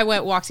off, I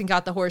walked and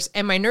got the horse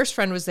and my nurse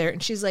friend was there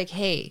and she's like,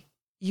 "Hey,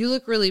 you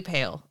look really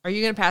pale. Are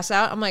you going to pass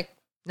out?" I'm like,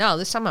 "No,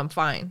 this time I'm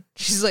fine."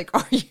 She's like,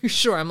 "Are you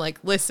sure?" I'm like,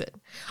 "Listen,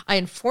 I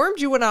informed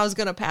you when I was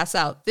going to pass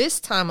out. This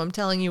time I'm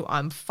telling you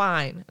I'm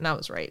fine." And I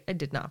was right. I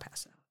did not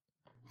pass out.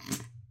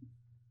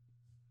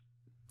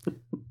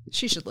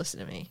 She should listen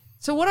to me.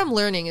 So what I'm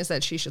learning is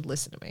that she should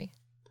listen to me.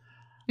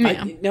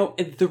 Yeah. No,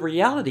 the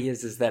reality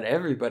is that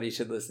everybody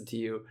should listen to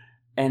you,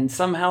 and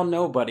somehow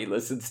nobody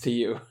listens to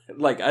you.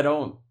 Like I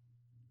don't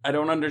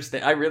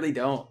understand. I really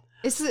don't.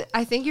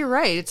 I think you're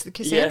right. It's the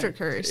Cassandra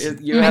curse.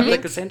 You have the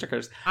Cassandra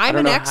curse. I'm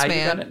an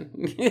X-Man,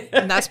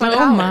 and that's my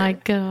power. Oh my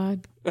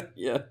god.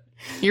 Yeah.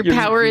 Your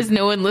power is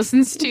no one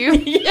listens to you.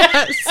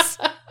 Yes.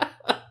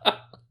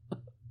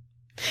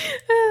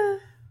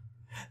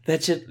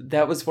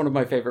 That was one of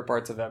my favorite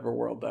parts of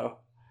Everworld, though.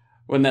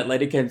 When that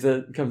lady comes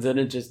in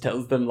and just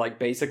tells them, like,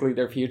 basically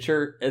their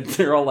future, and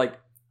they're all like,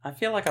 "I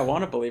feel like I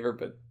want to believe her,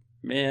 but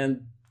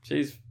man,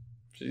 she's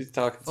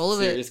talking full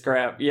some serious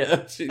crap."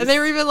 Yeah. And they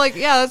were even like,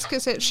 "Yeah, that's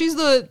because she's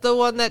the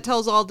one that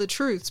tells all the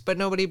truths, but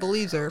nobody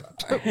believes her.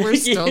 We're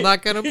still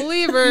not going to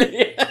believe her."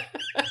 Yeah.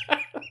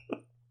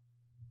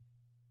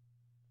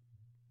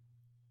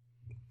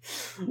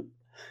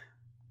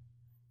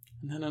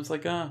 And then I was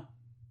like,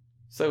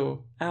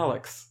 so,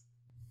 Alex.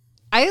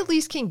 I at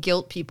least can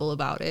guilt people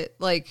about it.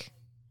 Like,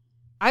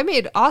 I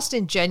made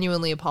Austin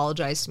genuinely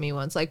apologize to me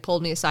once, like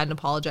pulled me aside and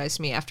apologized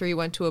to me after he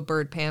went to a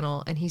bird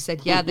panel. And he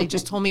said, "Yeah, they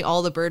just told me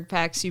all the bird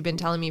facts you've been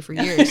telling me for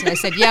years." And I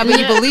said, "Yeah, but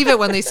you believe it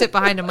when they sit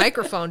behind a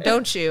microphone,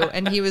 don't you?"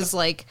 And he was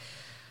like,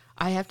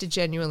 "I have to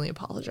genuinely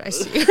apologize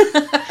to you."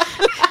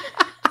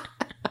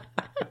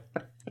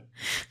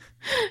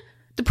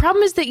 The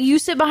problem is that you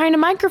sit behind a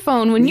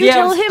microphone when you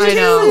tell him I to.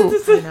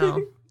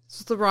 know.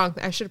 It's the wrong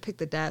thing. I should have picked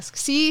the desk.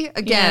 See,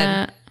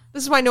 again,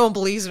 this is why no one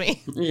believes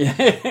me. Yeah.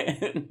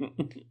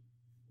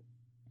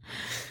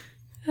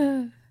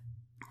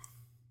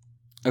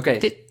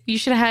 Okay. You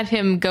should have had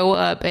him go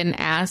up and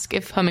ask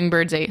if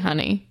hummingbirds ate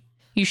honey.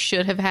 You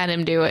should have had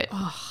him do it.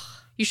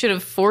 You should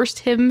have forced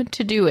him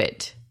to do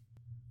it.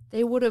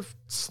 They would have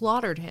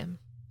slaughtered him.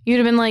 You'd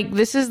have been like,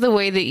 this is the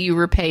way that you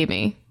repay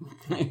me.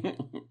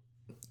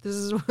 This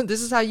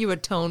is how you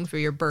atone for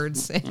your bird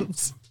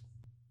sins.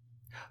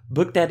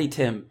 Book Daddy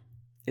Tim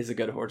is a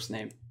good horse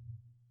name.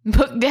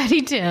 Book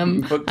Daddy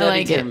Tim. Book Daddy I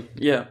like Tim. it.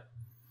 Yeah.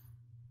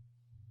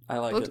 I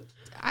like it.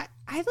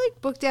 I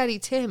like Book Daddy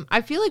Tim.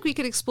 I feel like we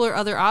could explore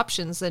other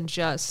options than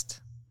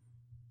just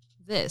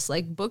this.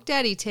 Like, Book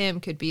Daddy Tim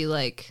could be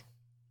like,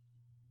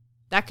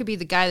 that could be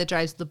the guy that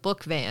drives the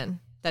book van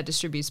that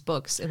distributes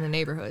books in the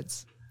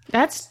neighborhoods.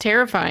 That's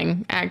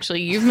terrifying,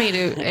 actually. You've made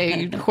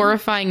a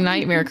horrifying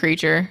nightmare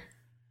creature.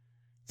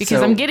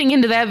 Because I'm getting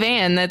into that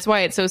van. That's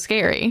why it's so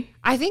scary.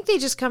 I think they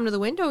just come to the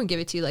window and give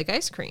it to you like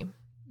ice cream.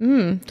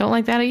 Don't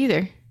like that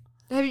either.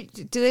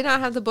 Do they not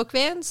have the book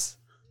vans?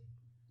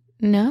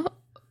 No.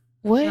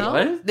 What? No?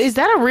 What? Is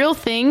that a real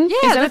thing?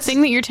 Yeah, Is that a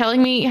thing that you're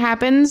telling me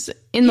happens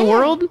in the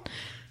world?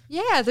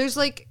 Yeah, there's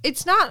like,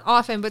 it's not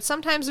often, but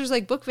sometimes there's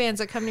like book vans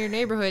that come to your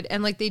neighborhood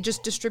and like they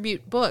just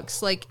distribute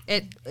books. Like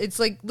it's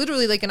like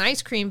literally like an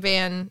ice cream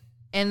van,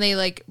 and they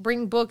like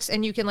bring books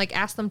and you can like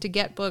ask them to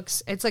get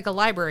books. It's like a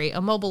library,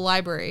 a mobile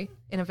library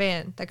in a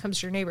van that comes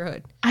to your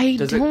neighborhood.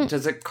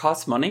 Does it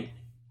cost money?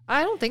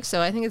 I don't think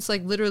so. I think it's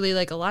like literally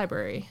like a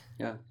library.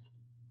 Yeah.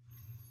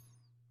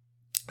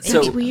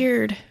 It's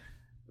weird.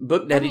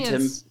 Book Daddy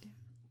Tim.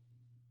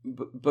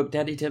 Book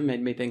Daddy Tim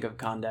made me think of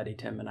Con Daddy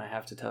Tim, and I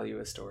have to tell you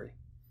a story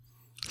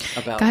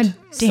about God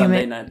damn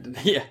Sunday it.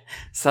 night. Yeah,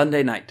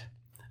 Sunday night.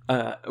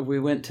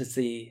 We went to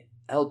see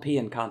LP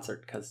in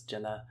concert because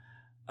Jenna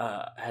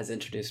has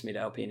introduced me to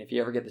LP, and if you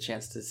ever get the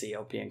chance to see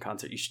LP in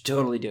concert, you should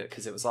totally do it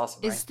because it was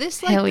awesome. Is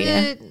this like Hell the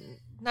yeah.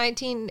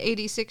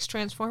 1986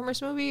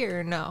 Transformers movie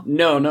or no?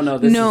 No. No.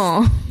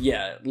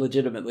 Is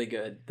legitimately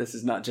good. This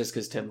is not just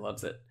because Tim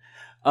loves it.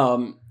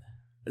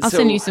 I'll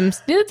send you some.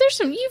 There's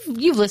some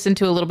you've listened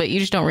to a little bit. You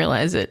just don't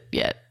realize it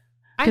yet.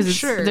 I'm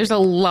sure. There's a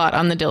lot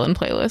on the Dylan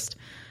playlist.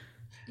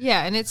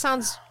 Yeah, and it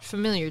sounds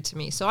familiar to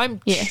me, so I'm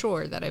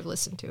sure that I've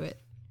listened to it.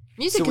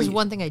 Music is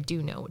one thing I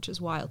do know, which is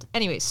wild.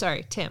 Anyway,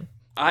 sorry, Tim.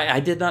 I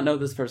did not know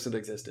this person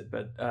existed,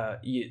 but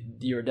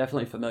you're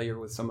definitely familiar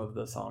with some of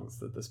the songs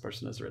that this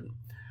person has written.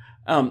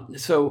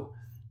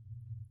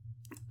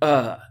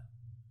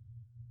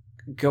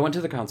 Going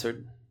to the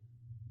concert,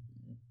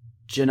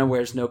 Jenna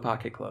wears no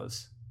pocket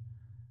clothes.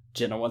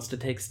 Jenna wants to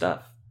take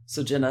stuff.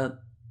 So Jenna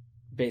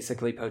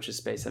basically poaches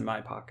space in my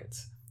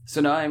pockets.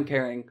 So now I'm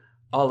carrying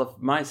all of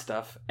my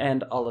stuff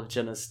and all of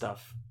Jenna's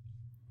stuff.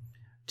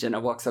 Jenna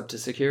walks up to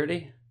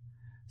security.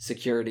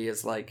 Security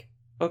is like,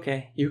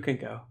 okay, you can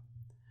go.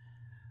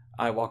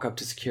 I walk up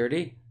to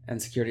security,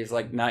 and security is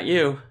like, not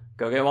you.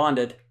 Go get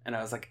wanded. And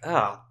I was like,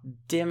 oh,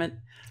 damn it.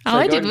 All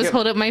I did was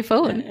hold up my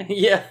phone.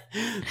 Yeah.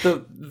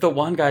 The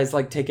wand guys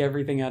like take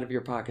everything out of your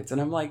pockets. And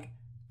I'm like,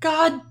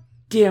 God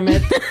damn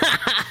it.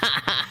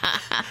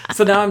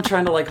 So now I'm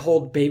trying to like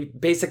hold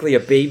basically a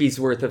baby's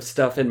worth of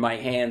stuff in my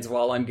hands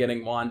while I'm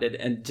getting wanded,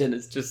 and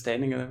Jenna's just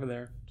standing over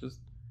there, just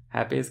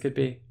happy as could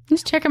be.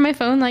 Just checking my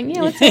phone, like,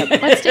 yeah, what's up?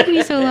 What's taking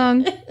you so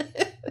long?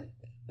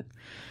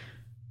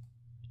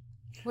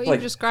 What you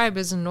described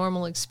as a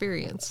normal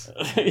experience.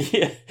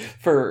 Yeah,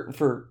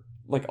 for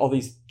like all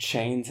these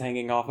chains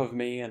hanging off of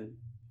me, and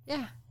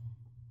yeah,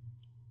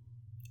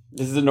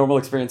 this is a normal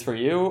experience for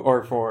you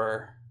or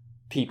for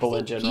people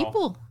in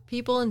general?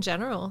 People in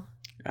general.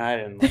 I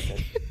didn't like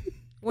it.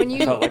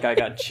 I felt like I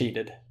got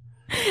cheated.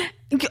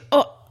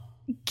 Oh,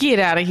 get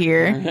out of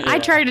here. Yeah. I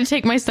tried to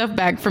take my stuff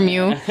back from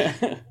you.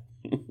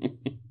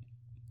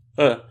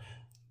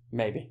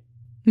 Maybe.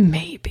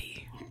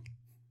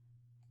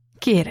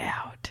 Get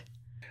out.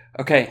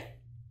 Okay.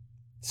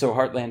 So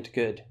Heartland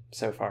good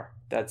so far.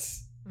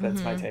 That's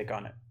my take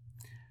on it.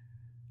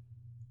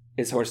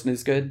 Is Horse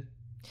News good?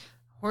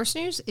 Horse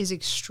News is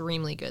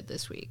extremely good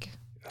this week.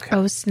 Okay.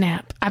 Oh,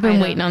 snap. I've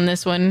been waiting on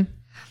this one.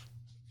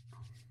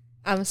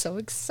 I'm so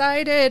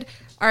excited.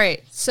 All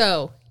right,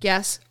 so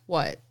guess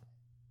what?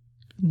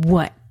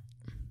 What?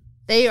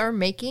 They are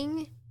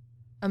making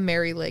a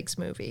Mary Legs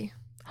movie.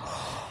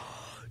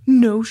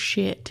 No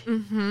shit.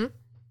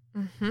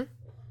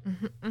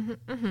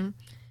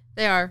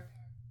 They are.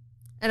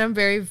 And I'm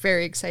very,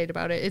 very excited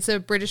about it. It's a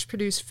British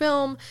produced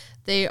film.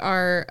 They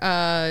are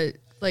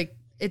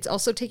it's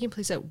also taking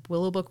place at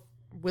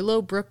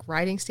Willowbrook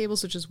Riding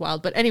Stables, which is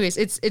wild. But anyways,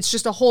 it's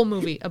just a whole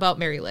movie about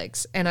Mary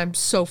Legs, and I'm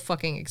so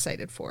fucking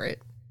excited for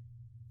it.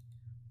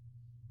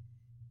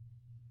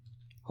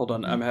 Hold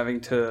on, I'm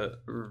having to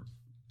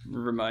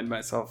remind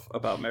myself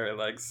about Mary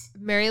Legs.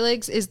 Mary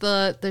Legs is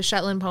the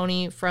Shetland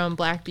pony from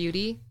Black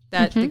Beauty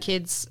that the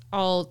kids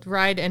all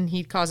ride, and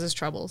he causes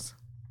troubles.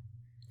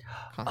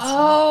 Constantly.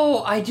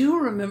 Oh, I do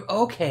remember.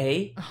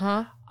 Okay.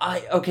 Uh-huh.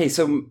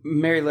 So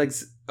Mary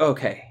Legs.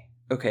 Okay.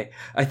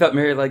 I thought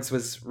Mary Legs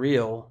was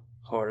real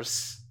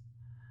horse.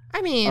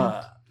 I mean,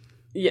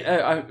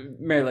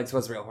 Mary Legs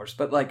was real horse,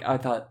 but like I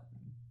thought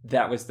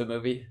that was the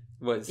movie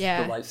was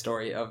the life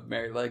story of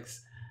Mary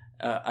Legs.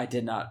 I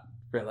did not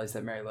realize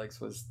that Mary Legs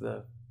was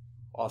the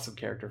awesome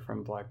character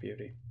from Black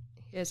Beauty.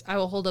 Yes, I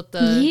will hold up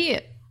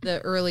the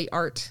early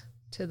art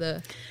to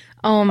the...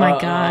 Oh my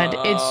god,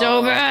 it's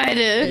so good.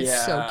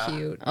 It's so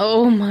cute.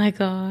 Oh my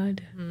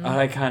god.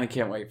 I kind of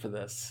can't wait for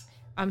this.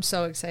 I'm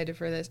so excited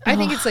for this. I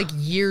think it's like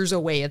years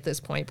away at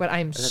this point, but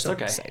I'm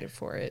excited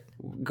for it.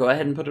 Go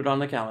ahead and put it on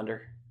the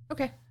calendar.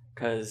 Okay.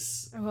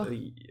 Because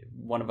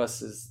one of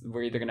us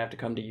we're either going to have to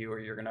come to you or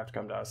you're going to have to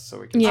come to us. So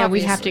we can. Yeah,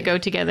 we have to go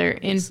together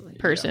in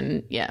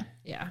person. Yeah.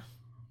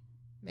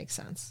 Makes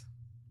sense.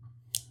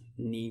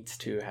 Needs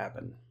to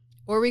happen.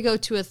 Or we go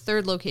to a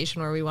third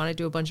location where we want to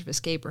do a bunch of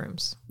escape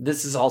rooms.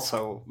 This is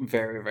also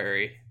very,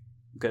 very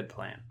good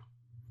plan.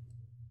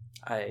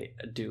 I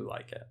do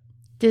like it.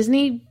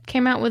 Disney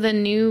came out with a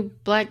new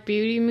Black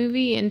Beauty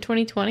movie in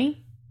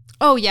 2020.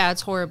 Oh yeah,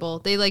 it's horrible.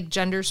 They like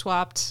gender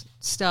swapped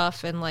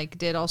stuff and like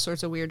did all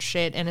sorts of weird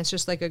shit, and it's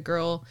just like a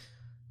girl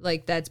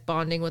like that's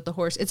bonding with the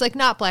horse. It's like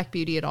not Black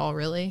Beauty at all,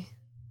 really.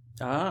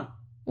 Well,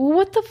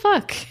 what the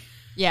fuck?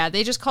 Yeah,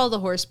 they just call the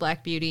horse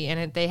Black Beauty,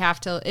 and they have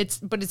to. It's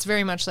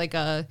very much like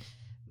a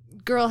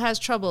girl has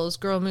troubles,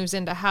 girl moves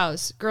into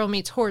house, girl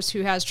meets horse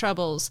who has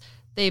troubles,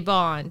 they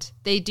bond,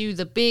 they do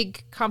the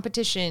big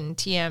competition,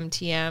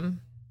 TM,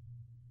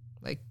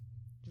 like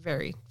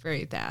very,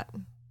 very that.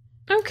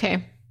 Okay,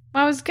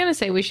 well, I was gonna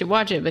say we should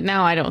watch it, but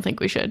now I don't think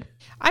we should.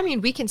 I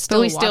mean, we can still.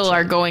 But we still watch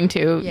are it. going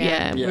to.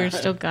 Yeah, we're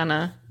still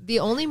gonna. The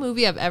only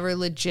movie I've ever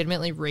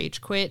legitimately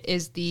rage quit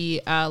is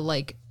the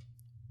like.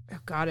 Oh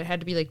God, it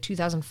had to be like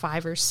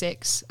 2005 or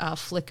 6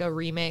 Flicka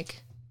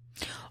remake.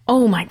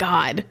 Oh my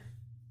God.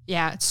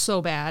 Yeah, it's so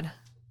bad.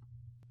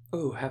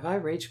 Ooh, have I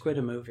rage quit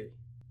a movie?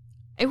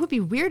 It would be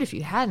weird if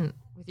you hadn't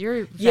with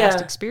your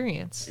vast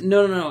experience.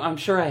 No. I'm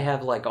sure I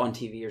have like on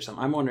TV or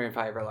something. I'm wondering if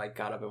I ever like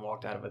got up and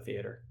walked out of a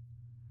theater.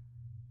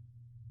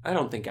 I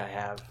don't think I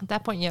have. At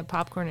that point, you have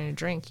popcorn and a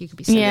drink. You could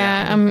be sitting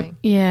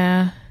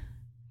there.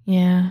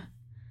 Yeah.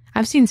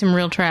 I've seen some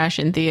real trash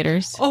in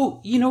theaters.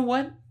 Oh, you know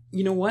what?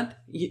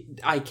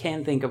 I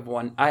can think of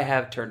one. I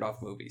have turned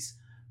off movies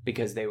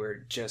because they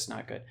were just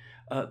not good.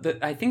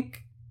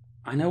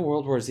 I know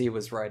World War Z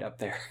was right up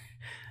there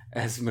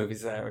as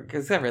movies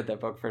because I read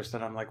that book first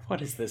and I'm like,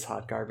 what is this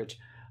hot garbage?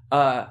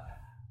 I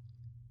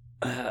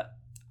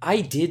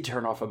did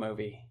turn off a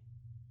movie.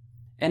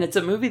 And it's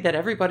a movie that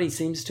everybody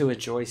seems to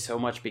enjoy so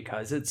much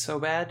because it's so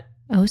bad.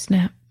 Oh,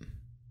 snap.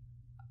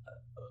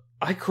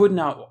 I could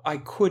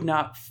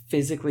not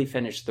physically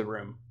finish The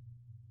Room.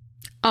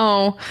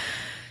 Oh,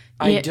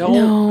 I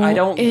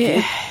don't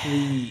get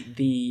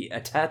the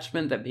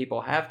attachment that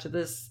people have to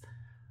this.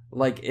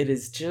 Like, it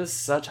is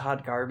just such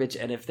hot garbage,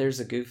 and if there's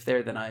a goof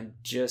there, then I'm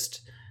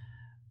just...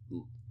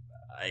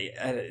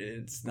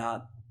 it's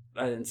not...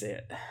 I didn't see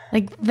it.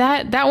 Like,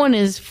 that one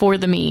is for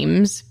the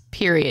memes,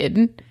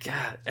 period.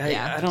 God,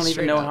 I don't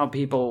even know how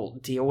people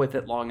deal with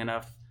it long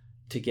enough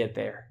to get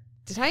there.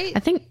 I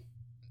think...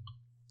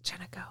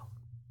 Jenna, go.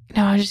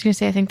 No, I was just going to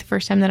say, I think the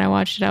first time that I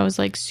watched it, I was,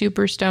 like,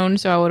 super stoned,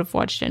 so I would have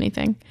watched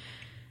anything.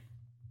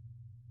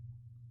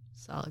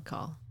 Solid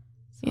call.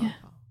 Call.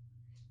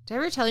 Did I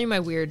ever tell you my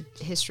weird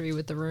history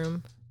with The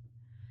Room?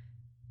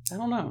 I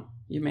don't know.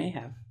 You may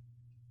have.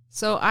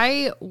 So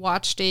I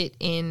watched it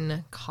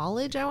in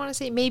college, I want to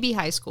say. Maybe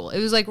high school. It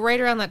was, like, right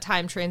around that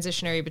time,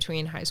 transitionary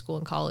between high school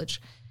and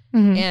college.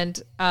 Mm-hmm.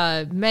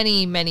 And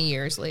many, many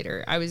years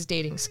later, I was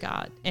dating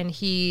Scott. And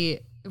we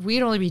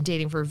had only been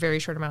dating for a very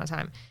short amount of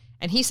time.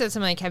 And he said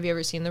something like, have you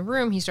ever seen The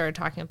Room? He started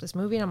talking up this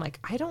movie. And I'm like,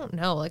 I don't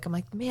know. Like, I'm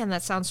like, man,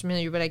 that sounds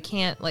familiar, but I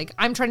can't. Like,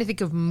 I'm trying to think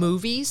of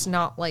movies,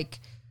 not like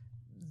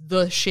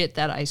the shit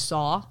that I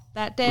saw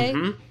that day.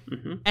 Mm-hmm,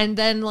 mm-hmm. And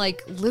then,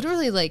 like,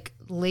 literally, like,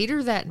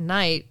 later that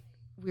night,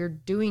 we were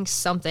doing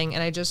something.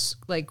 And I just,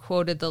 like,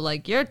 quoted the,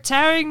 like, you're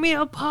tearing me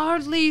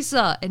apart,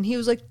 Lisa. And he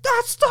was like,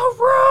 that's The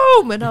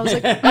Room. And I was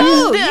like,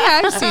 oh,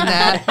 yeah, I've seen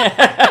that.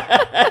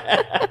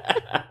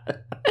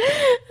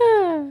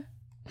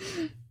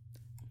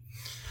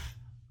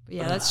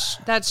 Yeah,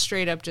 that's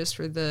straight up just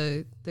for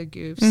the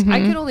goofs. Mm-hmm.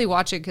 I could only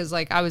watch it because,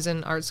 like, I was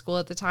in art school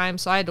at the time,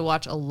 so I had to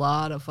watch a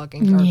lot of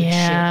fucking garbage shit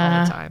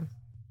all the time.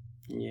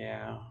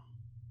 Yeah.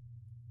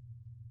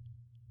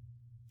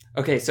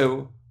 Okay,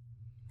 so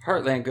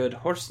Heartland good,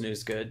 horse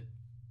news good.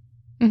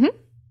 Mm-hmm.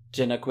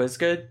 Jenna quiz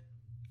good?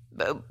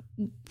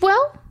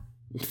 Well...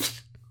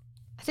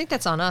 I think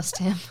that's on us,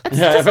 Tim.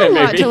 That's a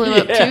lot to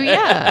live up to,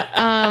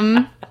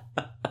 yeah.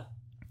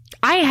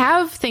 I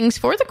have things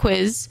for the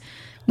quiz.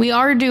 We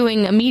are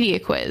doing a media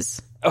quiz.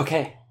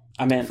 Okay,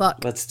 I'm in.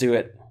 Fuck. Let's do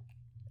it.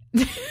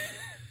 You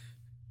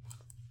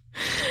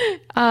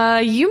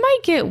might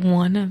get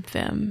one of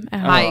them.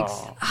 I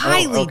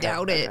highly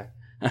doubt it. Okay.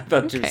 I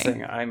thought you were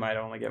saying I might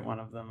only get one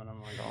of them, and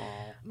I'm like,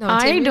 oh. No,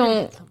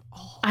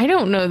 I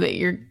don't know that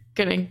you're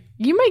gonna.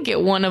 You might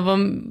get one of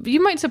them.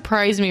 You might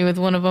surprise me with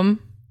one of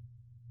them.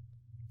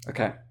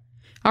 Okay.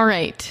 All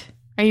right.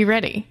 Are you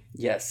ready?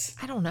 Yes.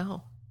 I don't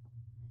know.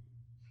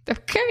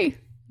 Okay.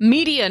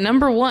 Media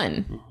number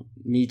 1.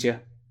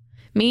 Media.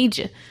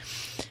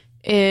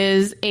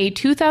 is a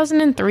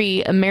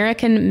 2003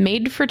 American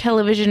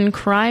made-for-television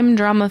crime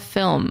drama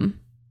film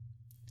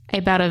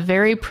about a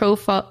very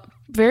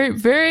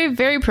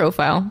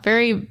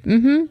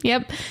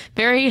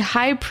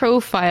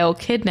high-profile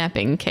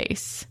kidnapping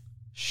case.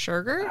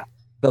 Sugar?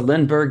 The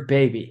Lindbergh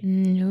baby.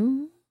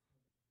 No.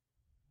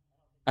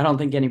 I don't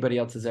think anybody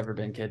else has ever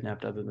been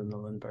kidnapped other than the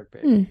Lindbergh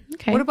baby.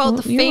 Okay. What about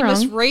the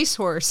famous wrong.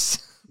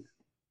 racehorse?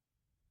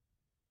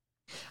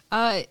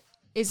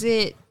 Is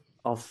it...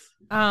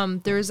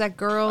 there was that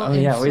girl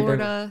in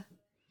Florida.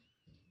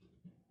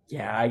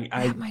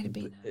 That might have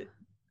been.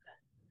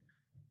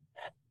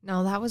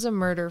 No, that was a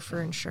murder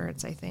for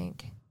insurance, I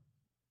think.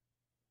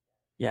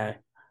 Yeah,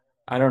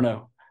 I don't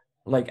know.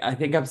 Like, I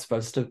think I'm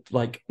supposed to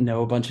like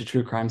know a bunch of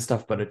true crime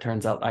stuff, but it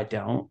turns out I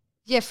don't.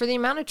 Yeah, for the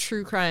amount of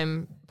true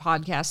crime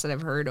podcasts that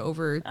I've heard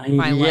over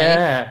my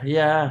life.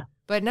 Yeah.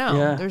 But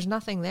no, there's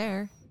nothing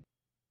there.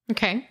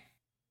 Okay.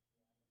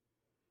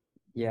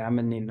 Yeah, I'm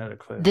gonna need another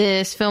clue.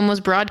 This film was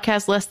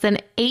broadcast less than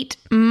 8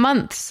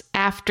 months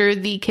after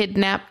the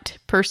kidnapped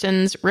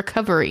person's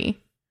recovery.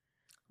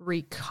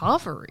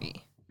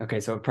 Recovery? Okay,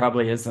 so it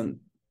probably isn't.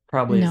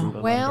 Isn't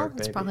the well, Lindbergh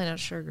it's baby. probably not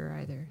sugar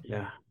either.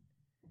 Yeah.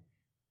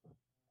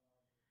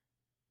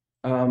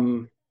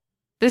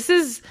 This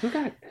is...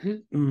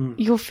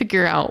 You'll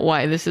figure out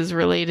why this is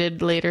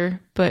related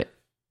later, but...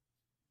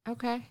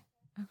 Okay.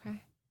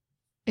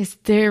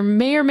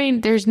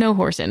 There's no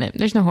horse in it.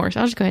 There's no horse.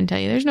 I'll just go ahead and tell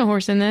you. There's no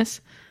horse in this.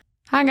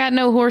 I got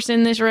no horse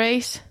in this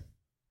race.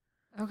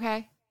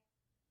 Okay.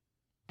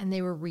 And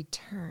they were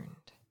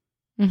returned.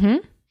 Mm-hmm.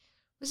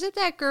 Was it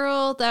that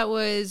girl that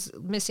was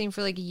missing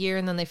for like a year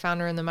and then they found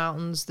her in the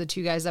mountains, the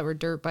two guys that were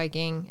dirt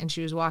biking and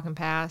she was walking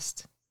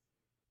past?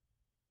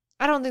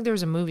 I don't think there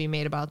was a movie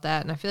made about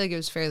that, and I feel like it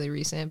was fairly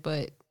recent,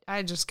 but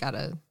I just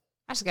gotta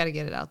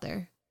get it out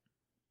there.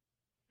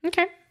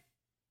 Okay.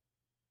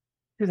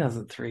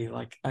 2003,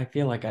 like, I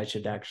feel like I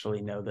should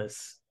actually know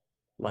this,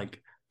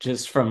 like,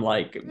 just from,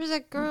 like, There's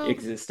that girl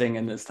existing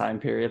in this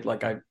time period,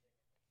 like,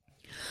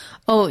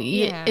 Oh,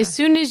 yeah. As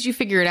soon as you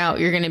figure it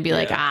out, you're gonna be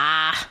like,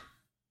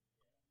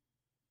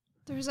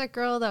 There was that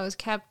girl that was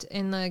kept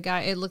in the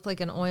guy, it looked like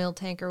an oil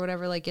tank or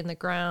whatever, like, in the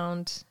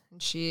ground,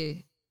 and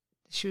she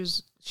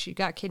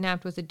got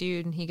kidnapped with a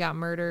dude, and he got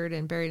murdered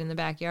and buried in the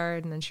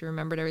backyard, and then she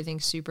remembered everything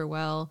super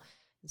well,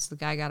 so the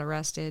guy got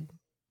arrested.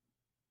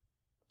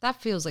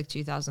 That feels like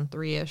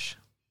 2003-ish.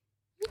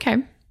 Okay.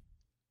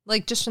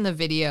 Like, just from the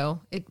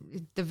video,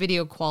 the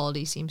video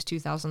quality seems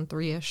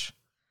 2003-ish.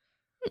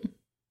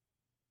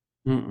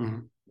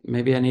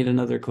 Maybe I need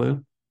another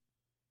clue.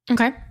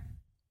 Okay.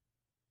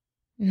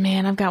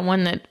 Man, I've got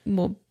one that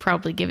will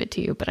probably give it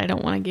to you, but I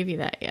don't want to give you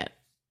that yet.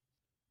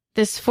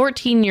 This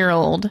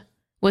 14-year-old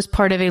was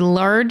part of a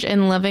large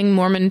and loving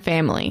Mormon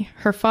family.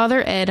 Her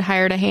father, Ed,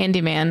 hired a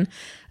handyman,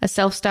 a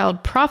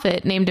self-styled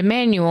prophet named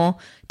Emmanuel,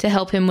 to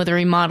help him with a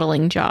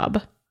remodeling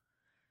job.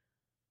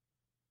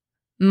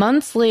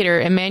 Months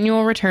later,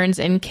 Emmanuel returns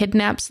and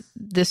kidnaps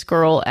this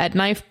girl at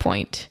knife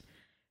point.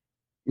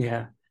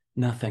 Yeah,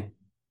 nothing.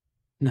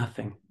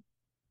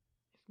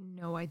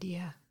 No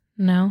idea.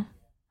 No?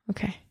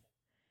 Okay.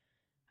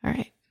 All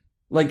right.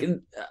 Like...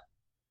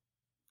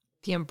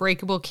 The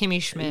Unbreakable Kimmy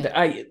Schmidt.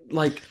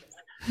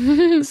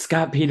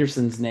 Scott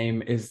Peterson's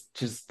name is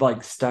just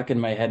like stuck in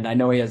my head, and I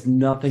know he has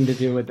nothing to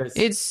do with this.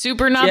 It's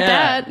super not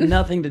that.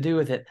 Nothing to do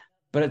with it.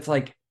 But it's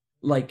like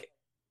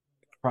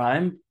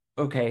crime.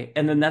 Okay,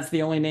 and then that's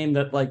the only name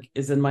that like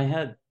is in my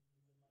head.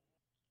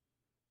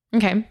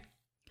 Okay.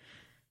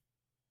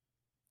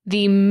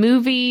 The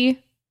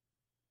movie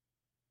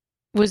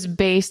was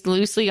based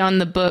loosely on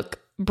the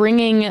book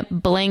Bringing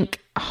Blank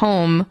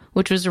Home,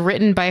 which was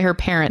written by her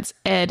parents,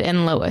 Ed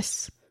and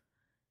Lois.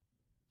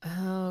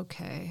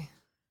 Okay.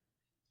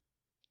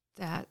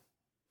 That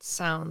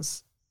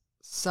sounds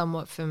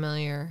somewhat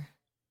familiar.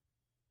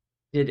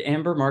 Did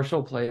Amber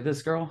Marshall play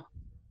this girl?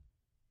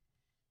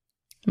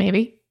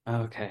 Maybe.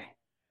 Okay.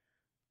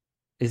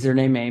 Is her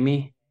name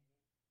Amy?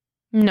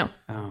 No.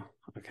 Oh,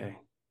 okay.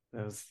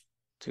 That was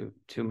too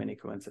many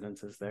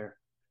coincidences there.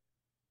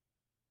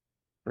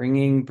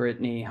 Bringing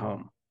Brittany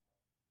Home.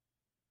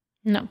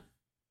 No.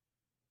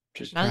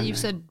 Just now that you've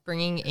said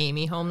Bringing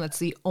Amy Home, that's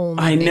the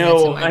only I thing know,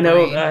 that's in my I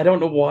know. brain. I don't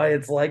know why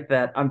it's like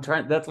that. I'm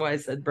trying. That's why I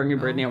said Bringing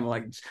Brittany. I'm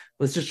like,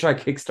 let's just try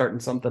kickstarting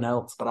something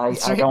else. But I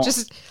don't.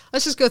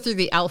 Let's just go through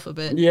the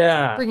alphabet.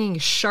 Yeah. Bringing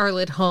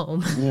Charlotte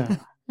Home. Yeah.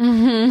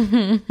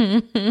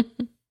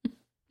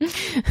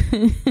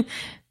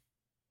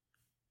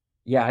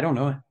 Yeah, I don't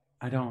know it.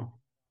 I don't.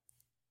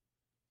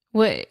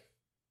 What?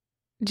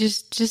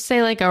 Just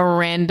say like a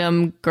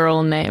random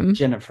girl name.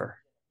 Jennifer.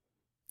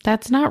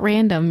 That's not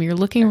random. You're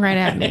looking right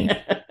at me.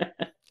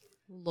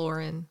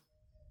 Lauren.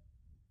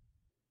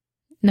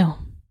 No.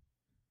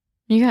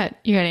 You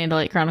got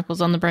Andalite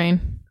Chronicles on the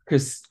brain.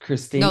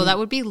 Christine. No, that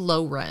would be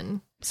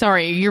Loren.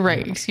 Sorry, you're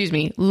right. Excuse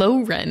me.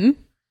 Loren.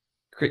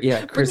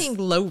 Yeah, Bringing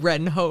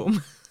Loren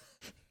home.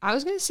 I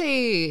was gonna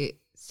say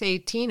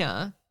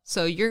Tina.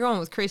 So you're going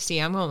with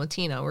Christy. I'm going with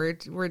Tina.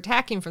 We're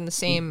attacking from the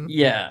same.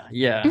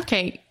 Yeah.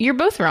 Okay, you're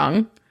both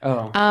wrong.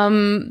 Oh.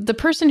 The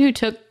person who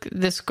took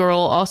this girl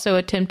also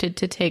attempted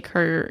to take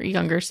her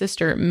younger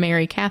sister,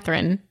 Mary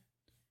Catherine,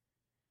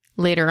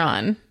 later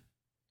on.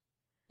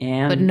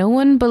 But no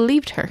one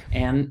believed her.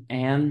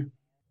 Anne.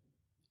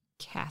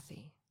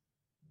 Kathy.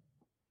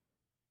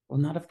 Well,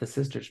 not if the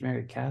sisters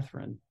married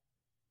Catherine.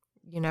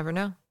 You never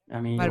know.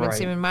 I mean, Might have been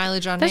saving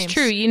mileage on That's names.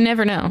 true. You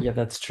never know. Yeah,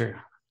 that's true.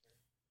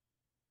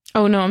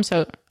 Oh no,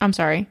 I'm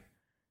sorry.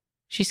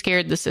 He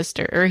scared the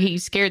sister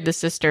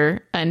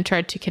and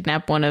tried to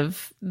kidnap one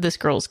of this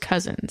girl's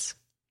cousins.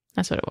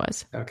 That's what it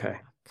was. Okay.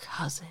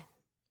 Cousin.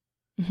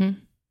 Mm-hmm.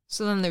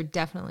 So then they're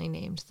definitely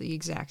named the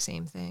exact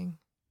same thing.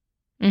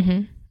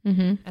 Mm-hmm.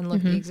 Mm-hmm. And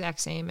look the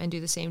exact same and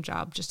do the same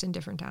job, just in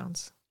different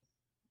towns.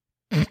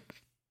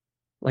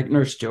 Like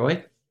Nurse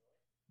Joy?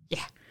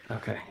 Yeah.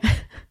 Okay.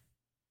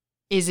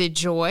 Is it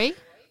Joy?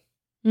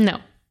 No.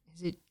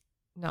 Is it?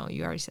 No,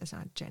 you already said it's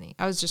not Jenny.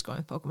 I was just going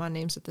with Pokemon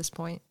names at this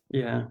point.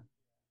 Yeah.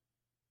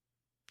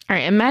 All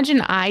right,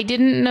 imagine I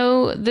didn't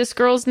know this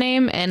girl's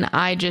name and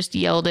I just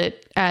yelled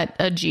it at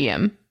a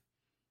GM.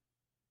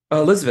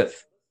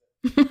 Elizabeth.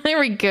 There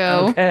we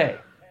go. Okay.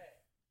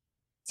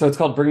 So it's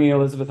called Bringing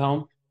Elizabeth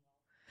Home?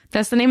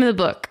 That's the name of the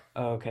book.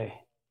 Okay.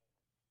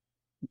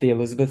 The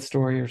Elizabeth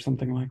story or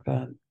something like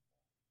that.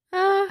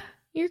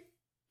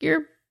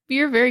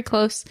 You're very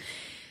close.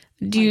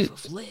 Life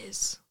of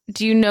Liz.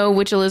 Do you know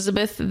which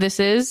Elizabeth this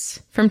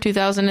is from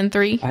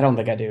 2003? I don't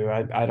think I do.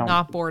 I don't.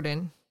 Not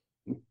Borden.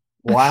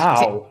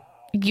 Wow.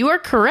 You are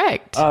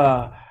correct.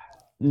 No.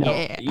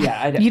 Yeah.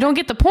 Yeah. You don't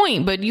get the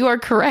point, but you are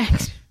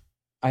correct.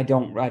 I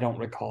don't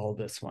recall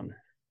this one.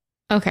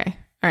 Okay.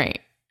 All right.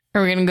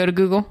 Are we going to go to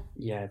Google?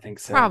 Yeah, I think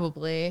so.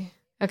 Probably.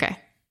 Okay.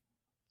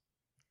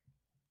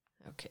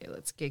 Okay,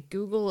 let's get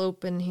Google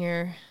open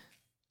here.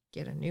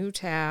 Get a new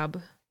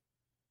tab.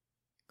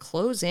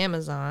 Close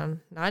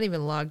Amazon. Not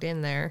even logged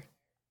in there.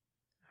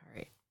 All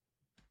right.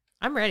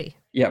 I'm ready.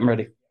 Yeah, I'm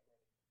ready.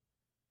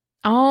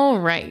 All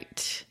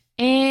right.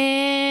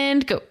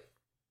 And go.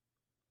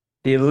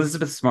 The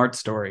Elizabeth Smart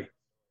story.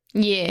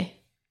 Yeah.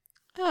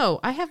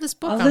 Oh, I have this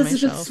book on my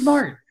Elizabeth shelf.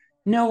 Smart.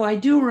 No, I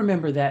do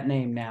remember that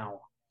name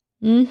now.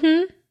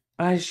 Mm-hmm.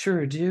 I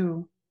sure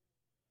do.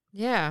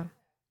 Yeah.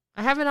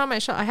 I have it on my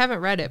shelf. I haven't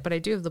read it, but I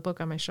do have the book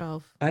on my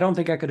shelf. I don't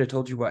think I could have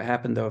told you what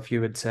happened, though, if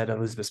you had said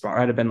Elizabeth Smart.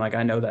 I'd have been like,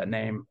 I know that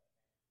name.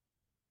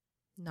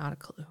 Not a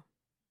clue.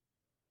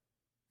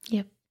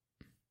 Yep.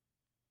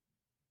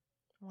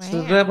 Wow.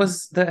 So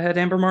that had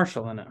Amber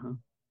Marshall in it, huh?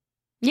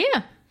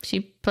 Yeah. She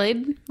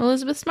played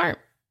Elizabeth Smart.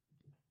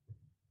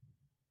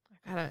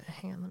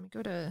 Hang on, let me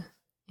go to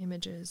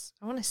images.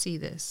 I want to see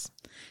this.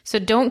 So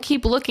don't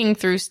keep looking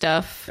through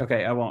stuff.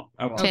 Okay, I won't.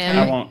 Tim.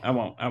 I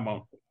won't.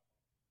 I'm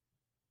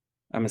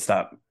gonna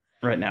stop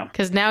right now.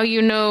 Because now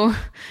you know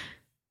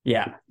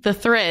Yeah. the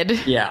thread.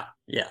 Yeah.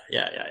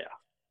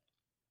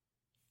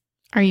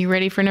 Are you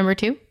ready for number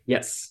 2?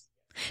 Yes.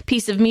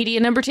 Piece of media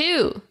number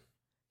 2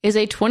 is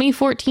a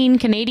 2014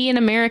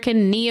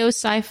 Canadian-American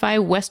neo-sci-fi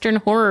Western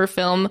horror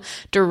film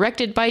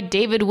directed by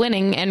David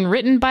Winning and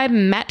written by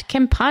Matt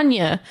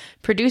Campagna,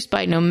 produced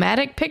by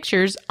Nomadic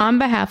Pictures on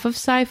behalf of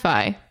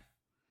Sci-Fi.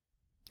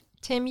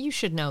 Tim, you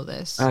should know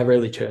this. I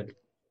really should.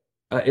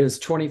 It was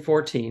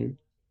 2014.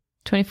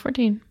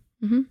 2014.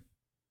 Mm-hmm.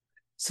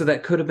 So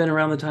that could have been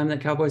around the time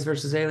that Cowboys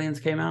vs. Aliens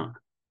came out?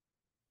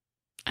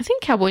 I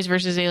think Cowboys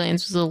vs.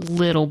 Aliens was a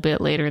little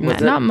bit later than Was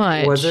that. it? Not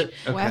much. Was it?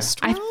 Okay.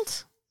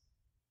 Westworld?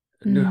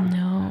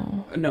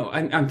 No. No,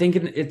 I'm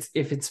thinking if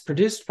it's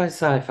produced by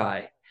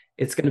Sci-Fi,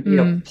 it's going to be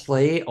a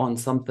play on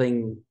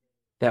something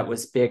that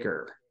was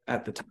bigger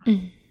at the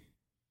time.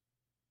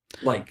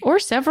 Like, or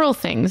several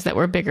things that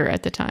were bigger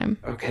at the time.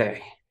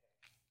 Okay.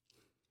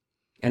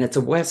 And it's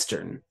a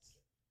Western.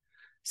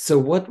 So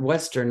what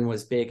Western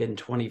was big in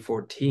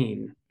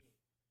 2014?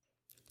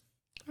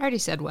 I already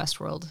said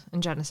Westworld,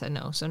 and Jenna said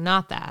no, so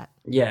not that.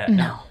 Yeah.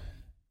 No.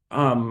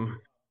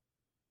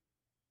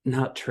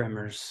 Not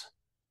Tremors.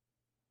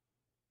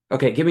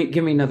 Okay, give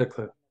me another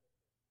clue.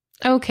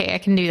 Okay, I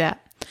can do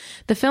that.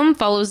 The film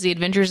follows the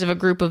adventures of a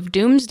group of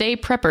doomsday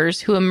preppers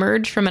who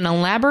emerge from an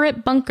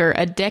elaborate bunker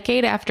a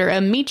decade after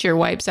a meteor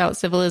wipes out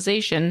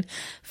civilization,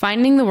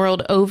 finding the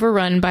world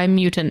overrun by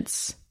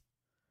mutants.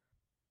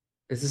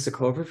 Is this a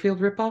Cloverfield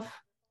ripoff?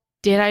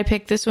 Did I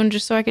pick this one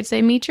just so I could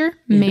say meteor?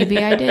 Maybe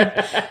I did.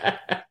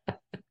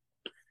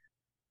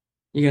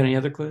 You got any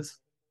other clues?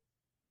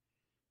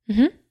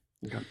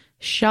 Mm-hmm. Okay.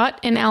 Shot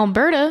in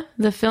Alberta,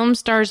 the film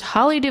stars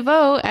Holly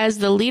DeVoe as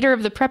the leader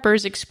of the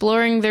preppers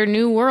exploring their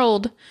new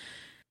world.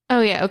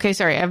 Oh, yeah. Okay,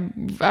 sorry.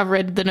 I've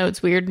read the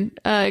notes weird.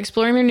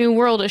 Exploring their new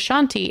world,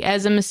 Ashanti,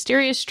 as a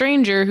mysterious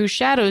stranger who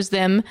shadows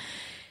them,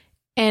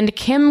 and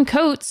Kim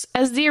Coates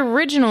as the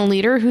original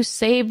leader who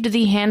saved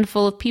the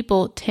handful of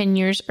people 10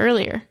 years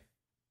earlier.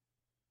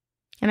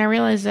 And I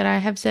realize that I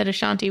have said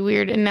Ashanti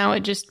weird, and now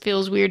it just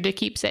feels weird to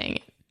keep saying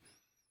it.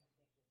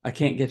 I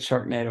can't get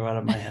Sharknado out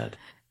of my head.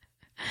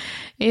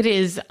 It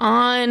is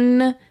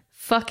on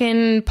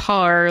fucking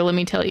par, let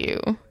me tell you.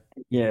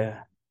 Yeah.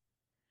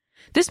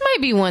 This might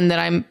be one that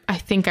I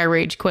think I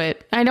rage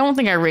quit. I don't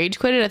think I rage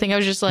quit it. I think I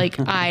was just like,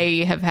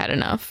 I have had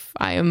enough.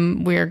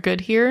 We're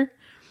good here.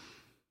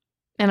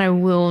 And I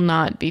will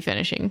not be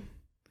finishing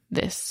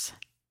this.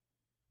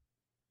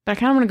 But I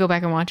kind of want to go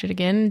back and watch it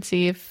again and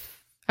see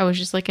if I was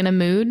just like in a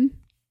mood.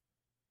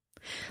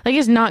 Like,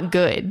 it's not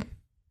good,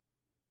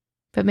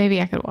 but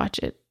maybe I could watch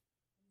it.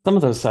 Some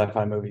of those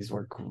sci-fi movies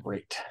were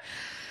great.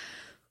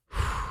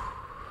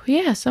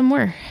 Yeah, some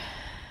were.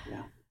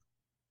 Yeah.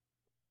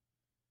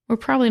 We're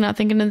probably not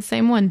thinking of the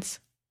same ones.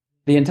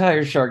 The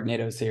entire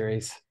Sharknado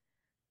series.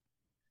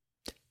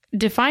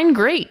 Define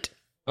great.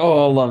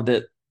 Oh, loved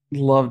it.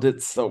 Loved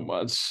it so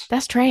much.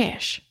 That's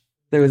trash.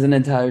 There was an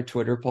entire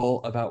Twitter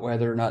poll about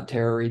whether or not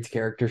Tara Reid's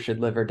character should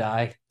live or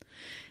die.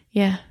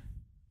 Yeah.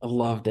 I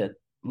loved it.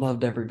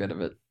 Loved every bit of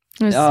it.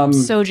 It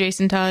was so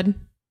Jason Todd.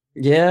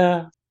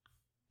 Yeah.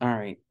 All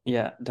right.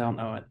 Yeah, don't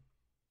know it.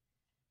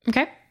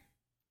 Okay.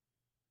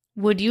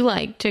 Would you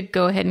like to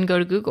go ahead and go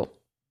to Google?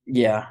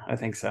 Yeah, I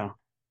think so.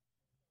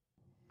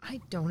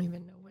 I don't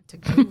even know what to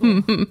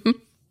Google.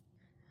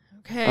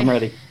 Okay. I'm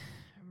ready.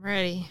 I'm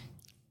ready.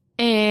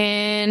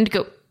 And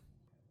go.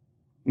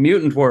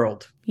 Mutant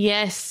World.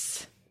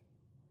 Yes.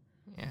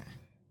 Yeah.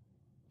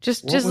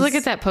 Just look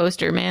at that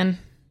poster, man.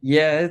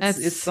 Yeah,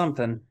 it's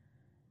something.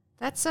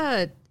 That's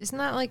isn't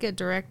that like a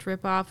direct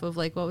ripoff of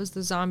like what was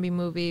the zombie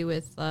movie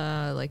with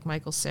like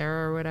Michael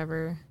Cera or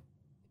whatever?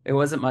 It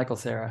wasn't Michael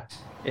Cera.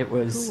 It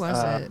was, Who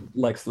was it?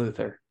 Lex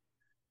Luthor.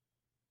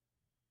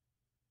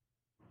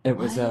 It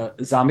was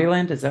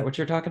Zombieland. Is that what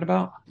you're talking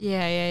about?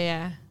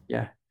 Yeah.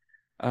 Yeah.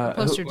 The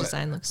poster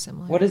design looks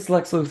similar. What is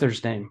Lex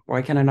Luthor's name?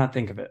 Why can I not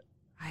think of it?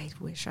 I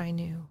wish I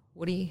knew.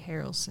 Woody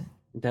Harrelson.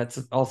 That's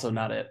also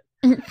not it.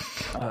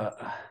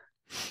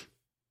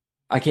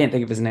 I can't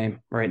think of his name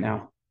right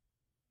now.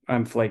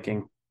 I'm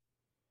flaking.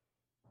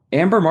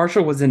 Amber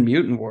Marshall was in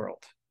Mutant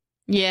World.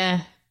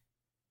 Yeah.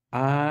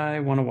 I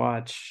want to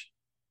watch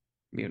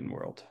Mutant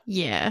World.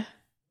 Yeah.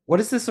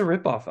 What is this a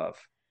ripoff of?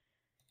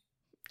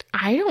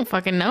 I don't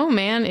fucking know,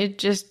 man. It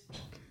just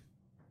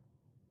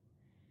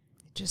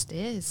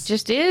is.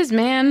 Just is,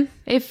 man.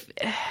 If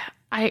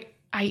I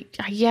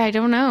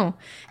don't know.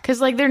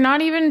 Cause like they're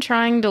not even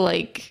trying to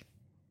like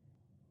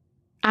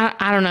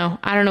I don't know.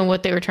 I don't know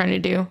what they were trying to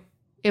do.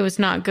 It was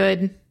not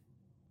good.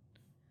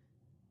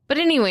 But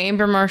anyway,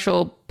 Amber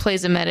Marshall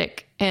plays a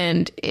medic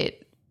and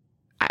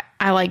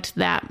I liked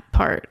that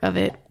part of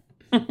it.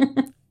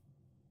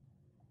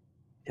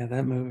 Yeah,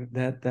 that movie,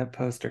 that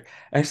poster.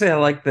 Actually, I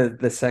like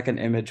the second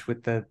image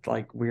with the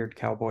like weird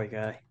cowboy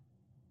guy.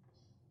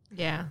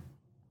 Yeah.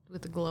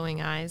 With the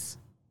glowing eyes.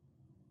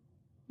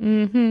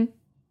 Mm-hmm.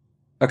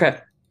 Okay.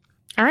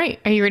 All right.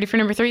 Are you ready for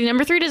number 3?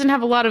 Number 3 doesn't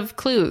have a lot of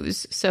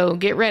clues, so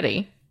get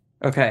ready.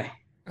 Okay.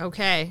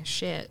 Okay.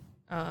 Shit.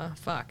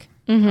 Fuck.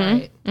 Mm-hmm. All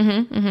right.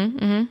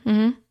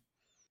 Mm-hmm.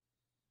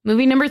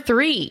 Movie number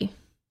 3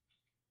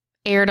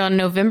 aired on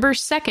November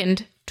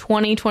 2nd,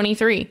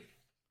 2023.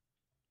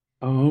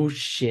 Oh,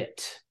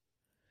 shit.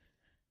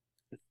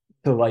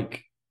 So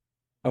like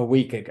a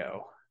week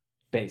ago,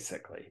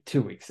 basically.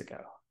 2 weeks ago.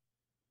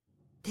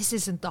 This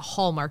isn't the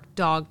Hallmark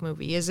dog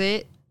movie, is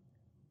it?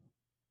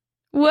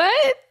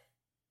 What?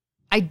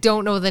 I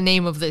don't know the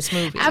name of this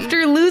movie.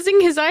 After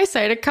losing his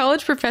eyesight, a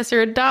college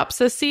professor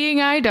adopts a seeing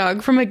eye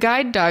dog from a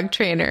guide dog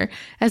trainer.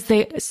 As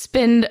they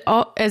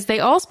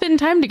all spend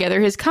time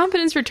together, his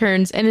confidence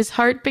returns and his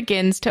heart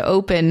begins to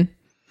open.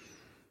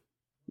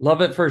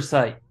 Love at First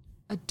Sight.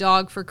 A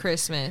Dog for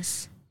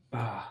Christmas.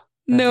 Oh,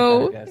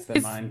 No, a better guess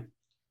than mine.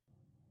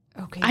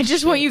 Okay. I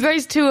just want you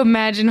guys to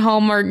imagine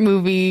Hallmark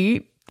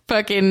movie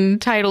fucking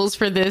titles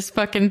for this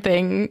fucking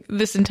thing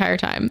this entire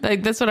time.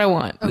 Like, that's what I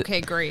want.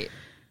 Okay, great.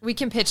 We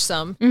can pitch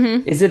some.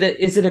 Mm-hmm. Is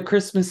it a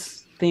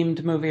Christmas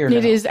themed movie or no?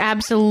 It is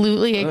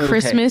absolutely a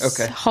Christmas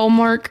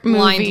Hallmark movie.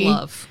 Blind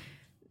Love.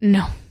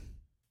 No.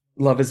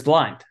 Love is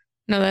Blind.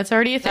 No, that's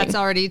already a thing. That's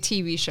already a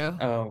TV show.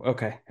 Oh,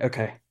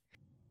 okay.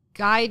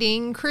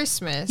 Guiding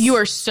Christmas. You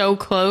are so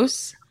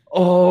close.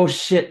 Oh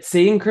shit!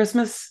 Seeing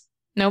Christmas.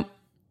 Nope.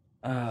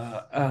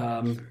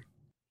 Guiding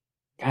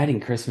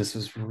Christmas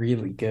was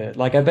really good.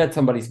 Like, I bet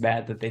somebody's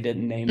mad that they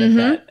didn't name it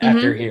that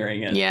after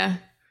hearing it. Yeah.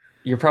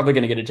 You're probably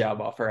gonna get a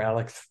job offer,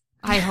 Alex.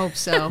 I hope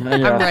so.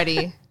 Yeah. I'm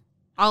ready.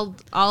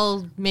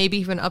 I'll maybe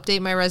even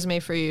update my resume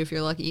for you if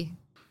you're lucky.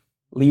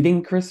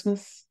 Leading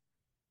Christmas.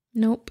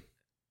 Nope.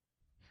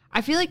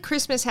 I feel like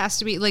Christmas has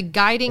to be like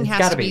guiding It's has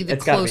gotta to be be. the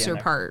It's gotta be in closer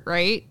there. part,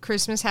 right?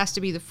 Christmas has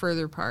to be the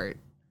further part.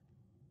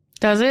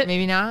 Does it?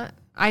 Maybe not.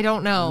 I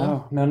don't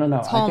know. No.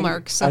 It's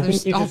Hallmark, so I think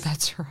there's you all just-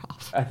 bets are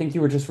off. I think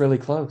you were just really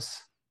close.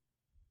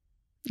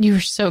 You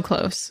were so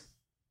close.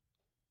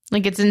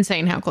 Like, it's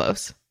insane how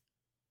close.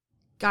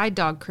 Guide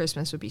Dog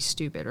Christmas would be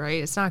stupid,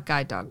 right? It's not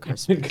Guide Dog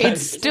Christmas.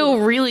 It's still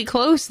really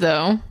close,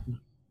 though.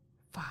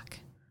 Fuck.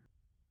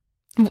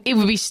 It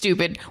would be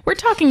stupid. We're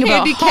talking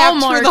about Handicapped for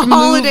Hallmark the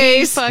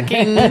holidays.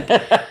 Fucking.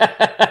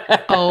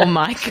 Oh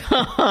my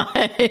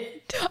god.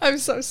 I'm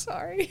so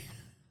sorry.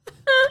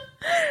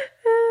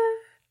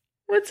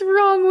 What's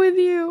wrong with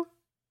you?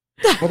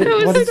 What did That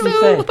you was say?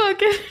 so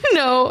fucking.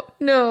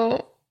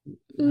 No.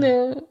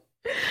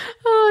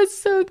 Oh, it's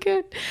so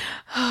good.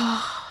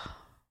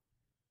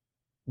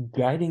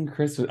 Guiding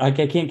Christmas. I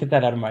can't get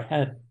that out of my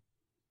head.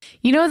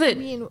 You know that, I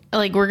mean,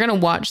 like, we're gonna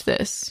watch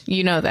this.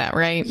 You know that,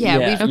 right? yeah,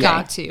 Yeah. we've Okay.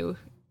 got to.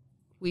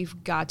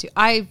 We've got to.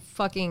 I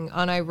fucking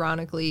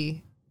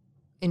unironically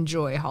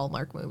enjoy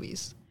Hallmark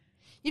movies.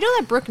 You know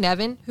that Brooke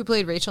Nevin, who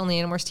played Rachel in the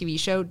Animorphs TV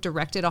show,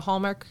 directed a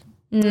Hallmark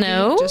movie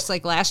No, just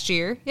like last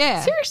year?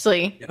 Yeah.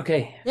 seriously.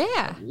 Okay.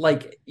 Yeah.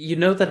 Like, you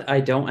know that I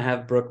don't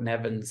have Brooke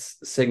Nevin's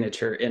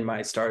signature in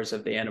my Stars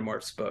of the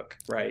Animorphs book,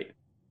 right?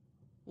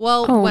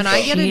 Well, Oh, when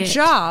I get a shit.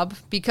 job,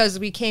 because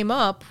we came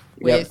up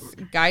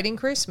with Guiding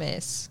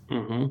Christmas,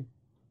 Mm-hmm.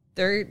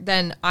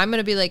 then I'm going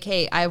to be like,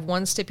 hey, I have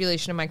one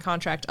stipulation in my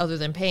contract other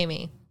than pay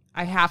me.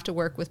 I have to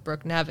work with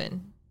Brooke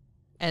Nevin.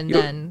 And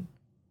then,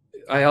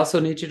 I also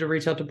need you to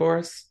reach out to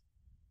Boris.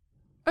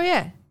 oh,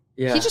 yeah.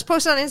 Yeah. He just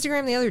posted on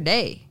Instagram the other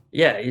day.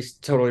 Yeah, you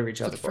should totally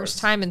reach out For to the Boris.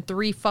 first time in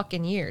 3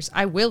 fucking years.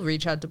 I will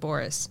reach out to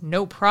Boris.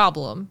 No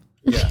problem.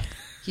 Yeah.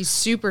 He's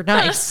super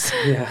nice.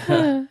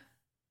 Yeah.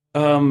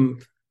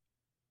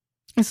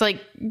 It's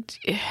like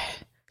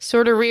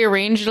sort of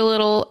rearrange it a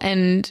little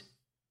and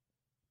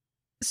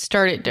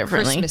start it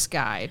differently. Christmas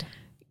guide.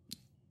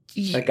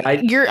 A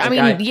guide- You're, a I mean,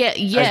 guide- yeah,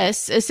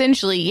 yes,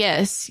 essentially,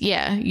 yes,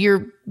 yeah.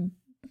 You're,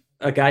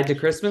 A Guide to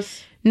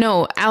Christmas?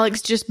 no,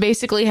 Alex just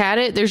basically had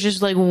it. There's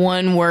just like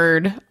one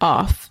word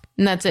off,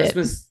 and that's it.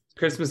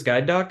 Christmas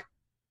guide doc?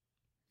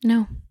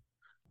 No.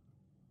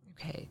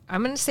 Okay.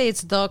 I'm going to say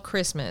it's the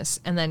Christmas,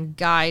 and then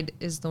guide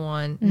is the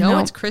one. No, No.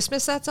 it's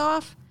Christmas that's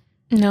off?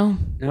 No.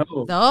 No.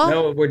 The?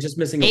 No, we're just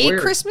missing a A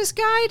word. Christmas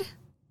guide?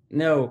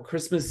 No,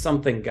 Christmas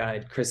something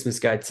guide. Christmas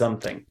guide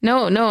something.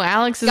 No,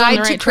 Alex is Guide on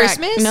the to right track.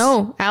 Christmas?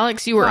 No,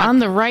 Alex, you were Fuck. on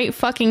the right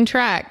fucking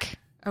track.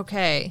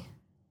 Okay.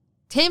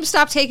 Tim,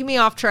 stop taking me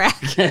off track.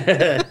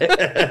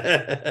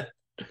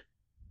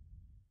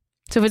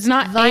 So if it's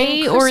not Thine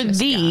A or Christmas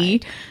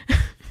the,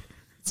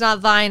 It's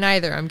not thine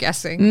either, I'm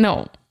guessing.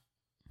 no.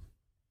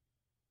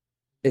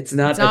 It's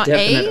not It's not a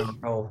definite A?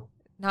 article.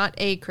 Not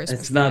a Christmas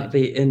It's not guide.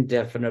 the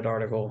indefinite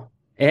article.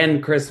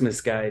 And Christmas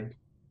guide.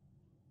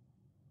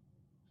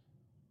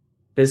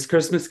 This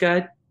Christmas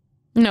guide?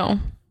 No.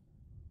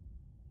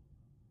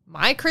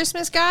 My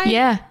Christmas guide?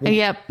 Yeah.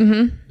 Yep.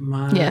 Mm-hmm.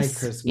 My Yes,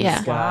 Christmas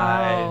yeah. guide.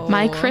 Wow.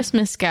 My Oh.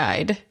 Christmas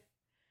guide.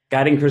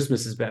 Guiding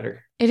Christmas is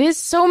better. It is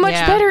so much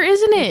Yeah. better,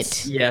 isn't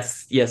it?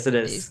 Yes, it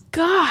is.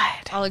 God.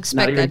 I'll Not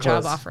expect even that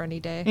job close. offer any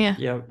day. Yeah.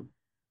 Yep.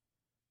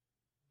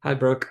 Hi,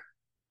 Brooke.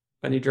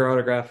 I need your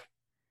autograph.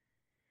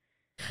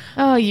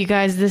 Oh, you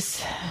guys,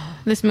 this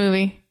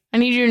movie. I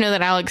need you to know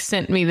that Alex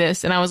sent me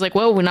this, and I was like,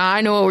 "Whoa, now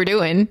I know what we're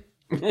doing."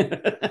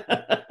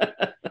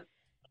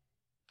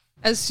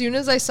 As soon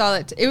as I saw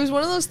that, it was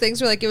one of those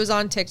things where like it was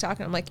on TikTok,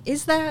 and I'm like,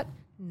 is that?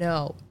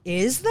 No.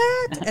 Is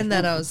that? And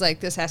then I was like,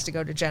 this has to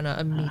go to Jenna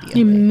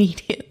immediately.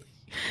 Immediately.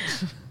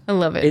 I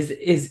love it.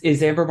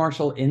 Is Amber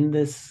Marshall in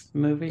this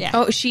movie? Yeah.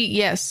 Oh,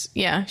 yes,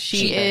 yeah, she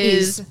She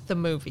is. is the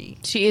movie.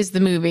 She is the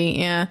movie.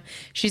 Yeah,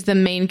 she's the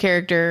main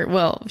character.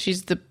 Well,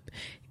 she's the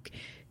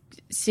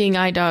seeing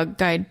eye dog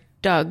guide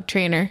dog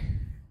trainer.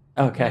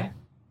 Okay.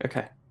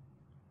 Okay.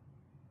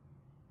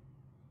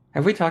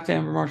 Have we talked to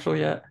Amber Marshall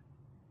yet?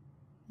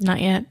 Not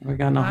yet. Have we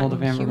gotten a Not hold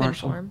of in Amber human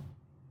Marshall? form.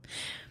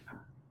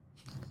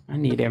 I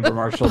need Amber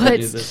Marshall to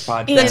But do this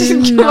That podcast.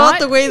 didn't come out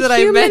the way that I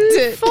human meant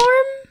it. Form?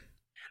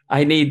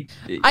 I need.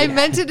 I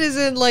meant it as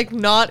in like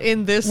not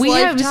in this We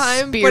have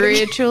lifetime,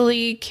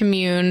 spiritually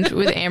communed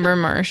with Amber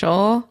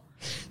Marshall.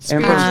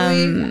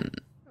 spiritually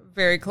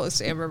very close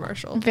to Amber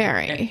Marshall.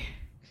 Very.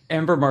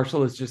 Amber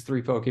Marshall is just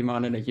 3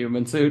 Pokemon in a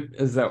human suit.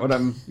 Is that what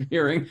I'm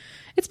hearing?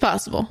 It's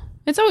possible.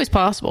 It's always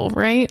possible,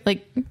 right?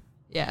 Like,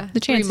 Yeah, The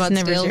chance is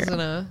never Mudsdales zero.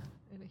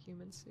 in a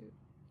human suit.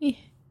 eh.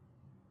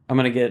 I'm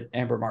gonna get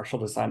Amber Marshall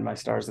to sign my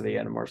Stars of the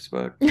Animorphs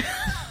book.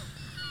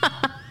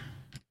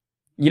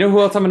 You know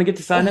who else I'm gonna get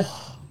to sign it?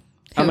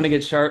 I'm gonna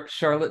get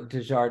Charlotte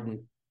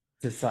Desjardins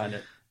to sign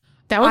it.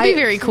 that would be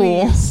very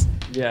cool.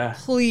 Yeah.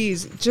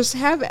 Please, just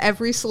have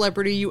every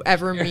celebrity you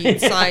ever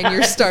meet sign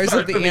your Stars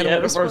of the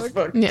Animorphs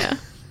book. Yeah.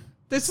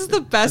 This is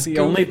the best. The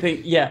only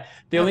thing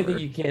ever.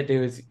 you can't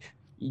do is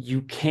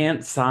you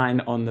can't sign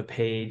on the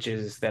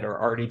pages that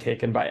are already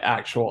taken by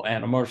actual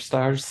Animorph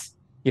stars.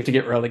 You have to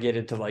get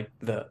relegated to like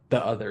the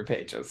other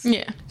pages.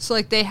 Yeah. So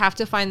like they have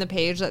to find the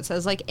page that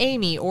says like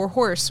Amy or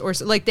horse or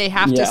like they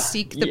have Yeah, to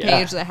seek the yeah.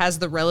 page that has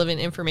the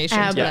relevant information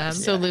to them.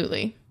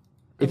 Absolutely.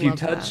 If I you love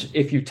touch that.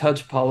 if you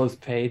touch Paula's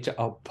page,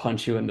 I'll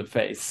punch you in the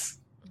face.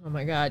 Oh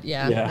my god,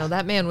 yeah. Yeah. No,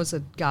 that man was a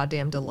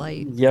goddamn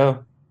delight. Yeah,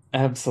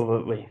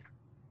 absolutely.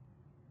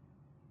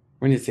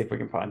 We need to see if we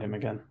can find him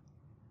again.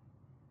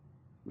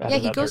 Yeah,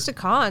 he goes to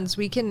cons.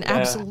 We can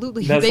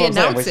absolutely. that's They what I'm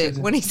saying. announce We it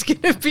should- when he's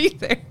gonna be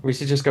there. We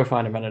should just go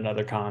find him at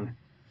another con.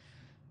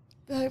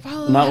 Be like,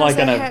 Paula, Not how's like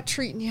that in a- hat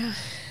treating you?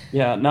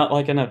 Yeah, not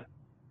like in a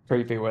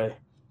creepy way.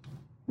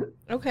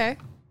 Okay.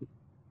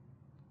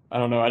 I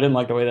don't know. I didn't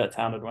like the way that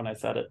sounded when I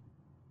said it.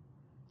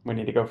 We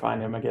need to go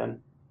find him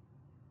again.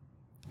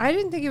 I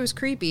didn't think it was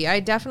creepy. I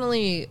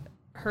definitely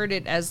heard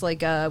it as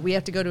like we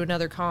have to go to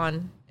another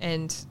con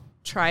and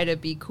try to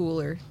be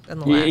cooler than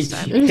the last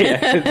time.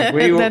 Yeah,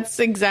 That's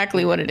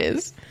exactly what it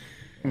is.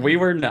 we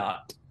were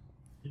not.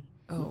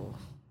 Oh,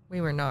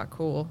 we were not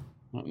cool.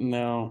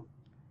 No.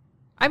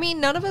 I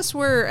mean, none of us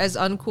were as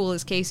uncool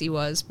as Casey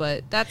was,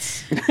 but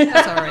that's all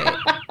right.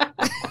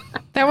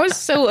 That was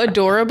so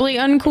adorably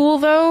uncool,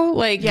 though.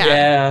 Like,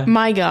 Yeah.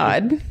 my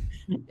God.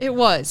 It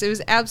was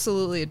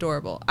absolutely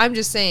adorable. I'm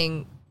just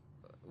saying,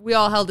 we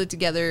all held it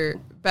together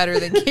better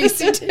than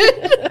Casey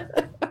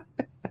did.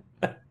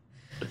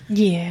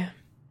 Yeah.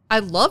 I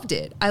loved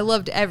it. I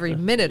loved every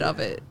minute of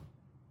it.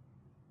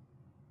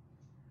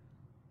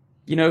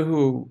 You know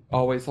who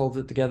always holds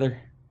it together?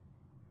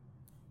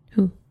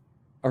 Who?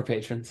 Our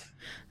patrons.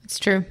 It's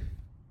true.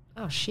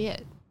 Oh,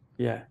 shit.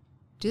 Yeah,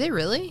 Do they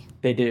really?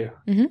 they do.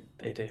 Mm-hmm.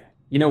 They do.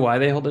 You know why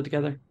they hold it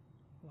together?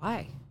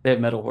 Why? They have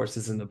metal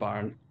horses in the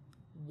barn.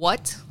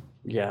 What?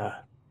 Yeah.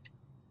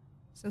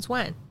 Since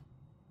when?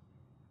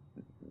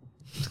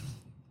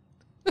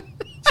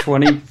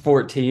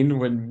 2014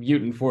 when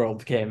Mutant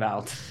World came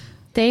out.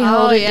 They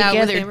hold it yeah,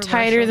 with together Amber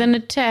tighter Marshall. than a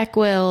tack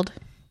weld.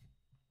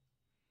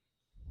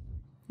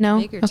 No?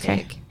 Make or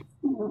Okay. take.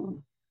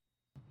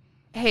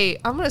 Hey,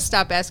 I'm going to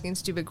stop asking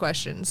stupid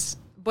questions,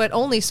 but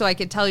only so I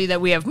can tell you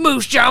that we have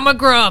Moose Jaw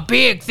McGraw,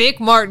 Big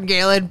Thick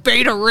Martingale, and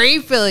Beta Ray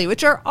Filly,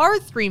 which are our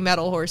 3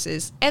 metal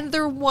horses, and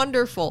they're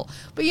wonderful.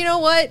 But you know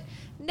what?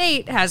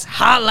 Nate has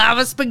Hot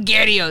Lava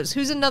SpaghettiOs,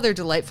 who's another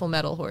delightful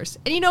metal horse.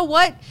 And you know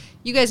what?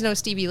 You guys know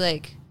Stevie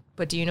Lake,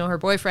 but do you know her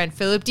boyfriend,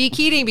 Philip D.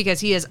 Keating, because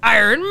he is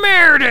Iron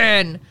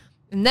Meriden?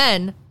 And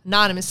then,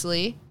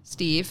 anonymously,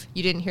 Steve,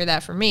 you didn't hear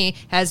that from me,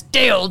 has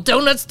Dale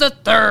Donuts the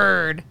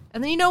Third.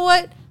 And then you know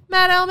what?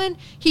 Matt Alman,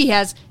 he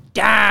has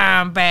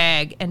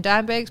Dimebag. And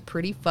Dimebag's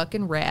pretty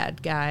fucking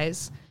rad,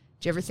 guys.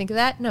 Did you ever think of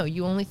that? No,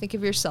 you only think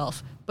of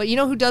yourself. But you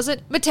know who does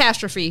it?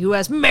 Metastrophe, who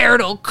has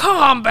Marital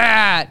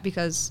Combat,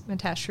 because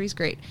Metastrophe's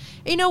great.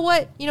 And you know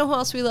what? You know who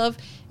else we love?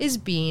 Is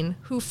Bean,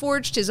 who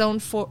forged his own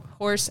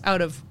horse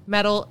out of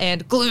metal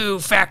and glue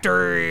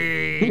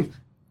factory.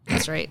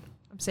 That's right.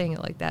 I'm saying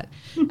it like that.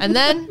 And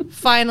then,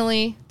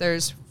 finally,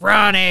 there's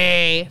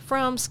Ronnie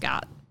from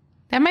Scott.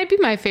 That might be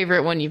my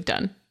favorite one you've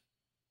done.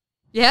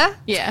 Yeah?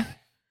 Yeah.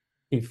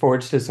 He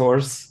forged his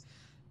horse.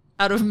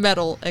 Out of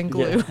metal and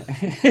glue,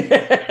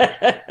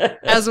 Yeah.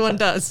 as one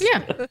does.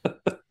 Yeah.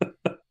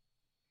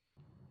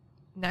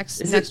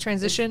 Next Is it-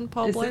 transition,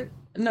 Paul Is Blart? it-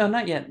 No,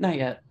 not yet. Not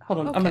yet. Hold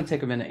on. Okay. I'm going to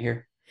take a minute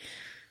here.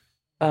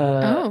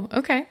 Oh,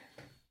 okay.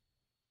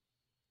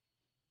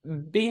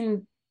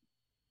 Bean's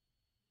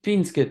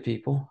good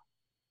people.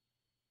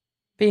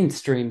 Bean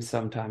streams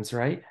sometimes,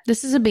 right?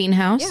 This is a bean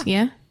house. Yeah.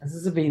 Yeah. This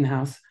is a Bean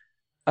house.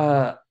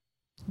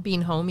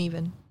 Being home,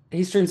 even.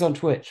 He streams on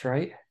Twitch,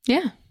 right?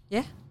 Yeah.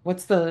 Yeah.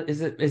 What's the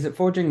is it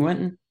Forging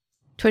Winton?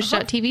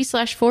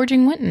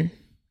 Twitch.tv/Forging Winton.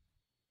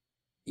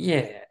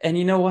 Yeah, and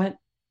you know what?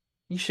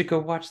 You should go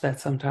watch that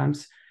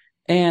sometimes.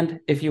 And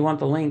if you want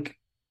the link,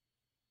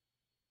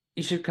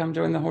 you should come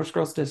join the Horse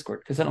Girls Discord,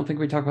 because I don't think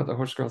we talk about the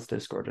Horse Girls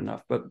Discord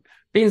enough. But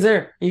Bean's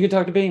there. You can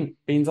talk to Bean.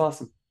 Bean's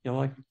awesome. You'll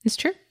like him. It's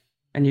true.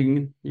 And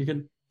you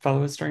can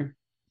follow his stream.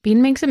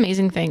 Bean makes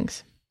amazing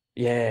things.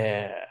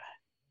 Yeah.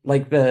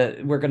 Like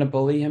we're gonna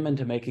bully him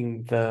into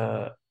making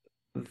the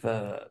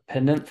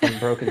pendant from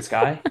Broken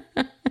Sky.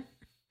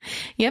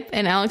 Yep.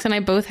 And Alex and I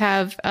both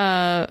have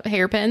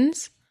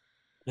hairpins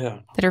Yeah.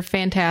 that are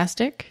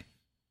fantastic.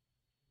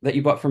 That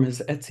you bought from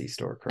his Etsy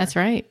store, correct? That's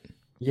right.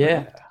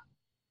 Yeah.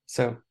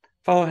 So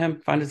follow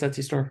him, find his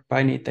Etsy store,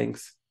 buy neat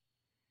things,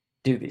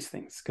 do these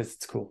things because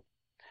it's cool.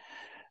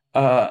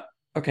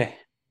 Okay.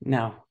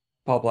 Now,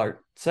 Paul Blart,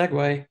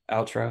 segue,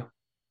 outro.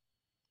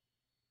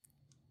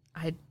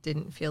 I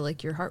didn't feel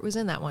like your heart was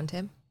in that one,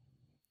 Tim.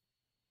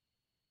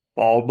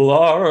 Paul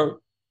Blart,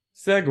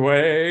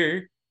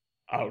 segue,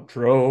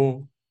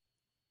 outro.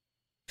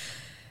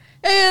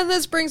 And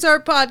this brings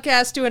our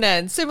podcast to an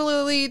end,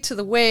 similarly to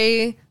the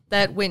way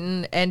that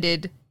Winton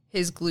ended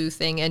his glue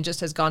thing and just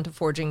has gone to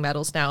forging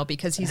metals now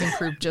because he's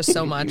improved just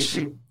so much.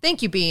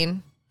 Thank you,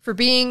 Bean, for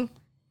being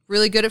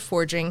really good at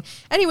forging.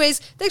 Anyways,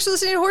 thanks for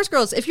listening to Horse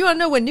Girls. If you want to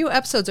know when new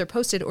episodes are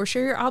posted or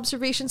share your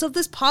observations of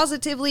this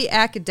positively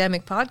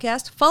academic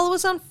podcast, follow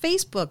us on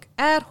Facebook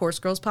at Horse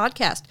Girls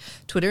Podcast,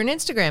 Twitter and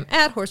Instagram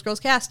at Horse Girls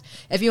Cast.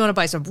 If you want to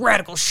buy some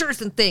radical shirts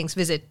and things,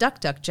 visit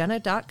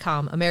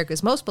duckduckjenna.com,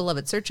 America's most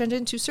beloved search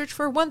engine, to search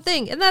for one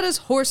thing, and that is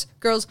Horse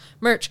Girls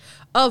merch,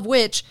 of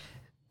which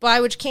buy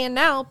what you can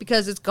now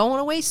because it's going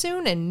away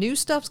soon and new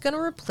stuff's going to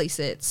replace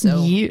it.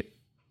 So Yeah.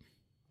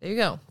 there you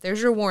go.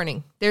 There's your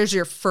warning. There's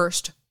your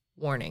first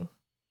warning.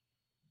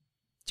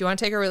 Do you want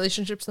to take our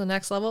relationship to the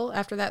next level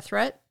after that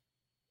threat?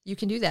 You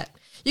can do that.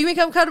 You can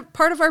become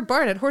part of our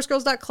barn at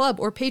horsegirls.club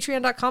or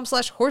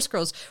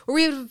patreon.com/horsegirls, where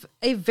we have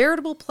a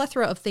veritable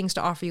plethora of things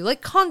to offer you,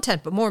 like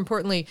content, but more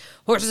importantly,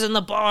 horses in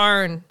the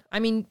barn. I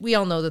mean, we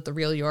all know that the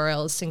real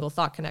URL is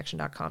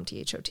singlethoughtconnection.com,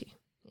 THOT.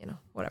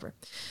 whatever.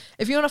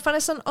 If you want to find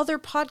us on other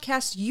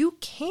podcasts, you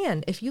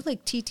can. If you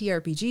like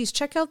TTRPGs,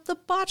 check out the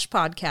Botch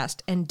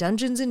podcast and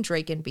Dungeons and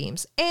Draken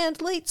Beams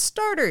and Late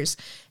Starters.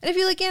 And if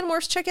you like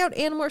Animorphs, check out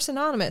Animorphs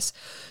Anonymous.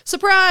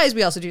 Surprise!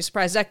 We also do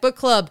Surprise Deck Book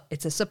Club.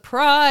 It's a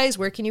surprise.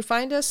 Where can you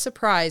find us?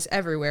 Surprise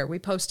everywhere. We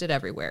post it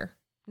everywhere.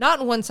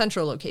 Not in one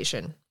central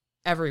location.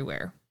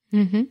 Everywhere.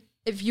 Mm-hmm.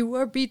 If you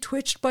are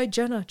betwitched by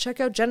Jenna, check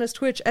out Jenna's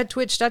Twitch at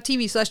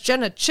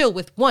twitch.tv/JennaChill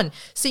with one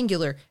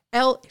singular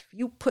L. If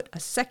you put a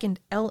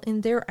second L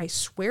in there, I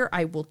swear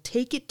I will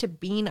take it to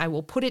Bean. I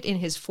will put it in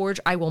his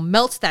forge. I will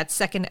melt that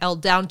second L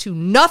down to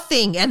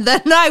nothing. And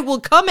then I will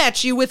come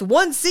at you with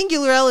one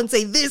singular L and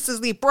say, this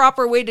is the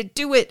proper way to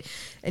do it.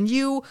 And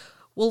you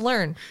will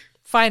learn.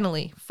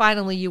 Finally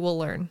you will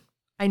learn.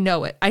 I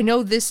know it. I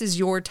know this is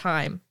your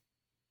time.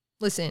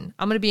 Listen,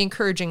 I'm going to be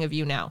encouraging of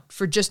you now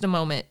for just a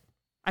moment.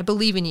 I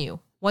believe in you.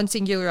 One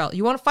singular L.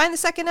 You want to find the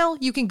second L?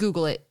 You can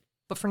Google it.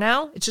 But for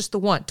now, it's just the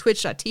one.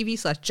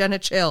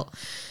 Twitch.tv/JennaChill.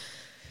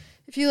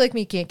 If you, like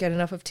me, can't get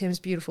enough of Tim's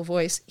beautiful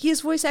voice, he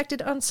has voice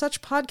acted on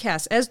such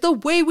podcasts as The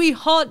Way We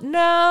Haunt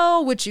Now,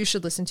 which you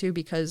should listen to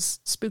because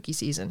spooky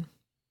season.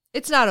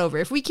 It's not over.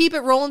 If we keep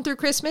it rolling through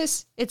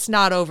Christmas, it's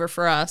not over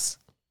for us.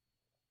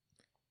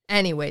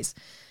 Anyways,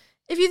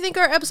 if you think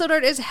our episode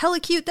art is hella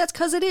cute, that's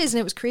because it is,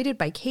 and it was created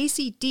by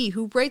Casey D,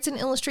 who writes and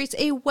illustrates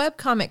a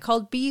webcomic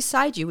called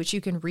Beside You, which you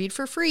can read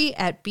for free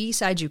at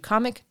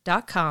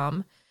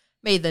besideyoucomic.com.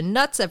 May the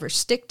nuts ever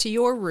stick to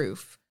your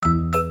roof.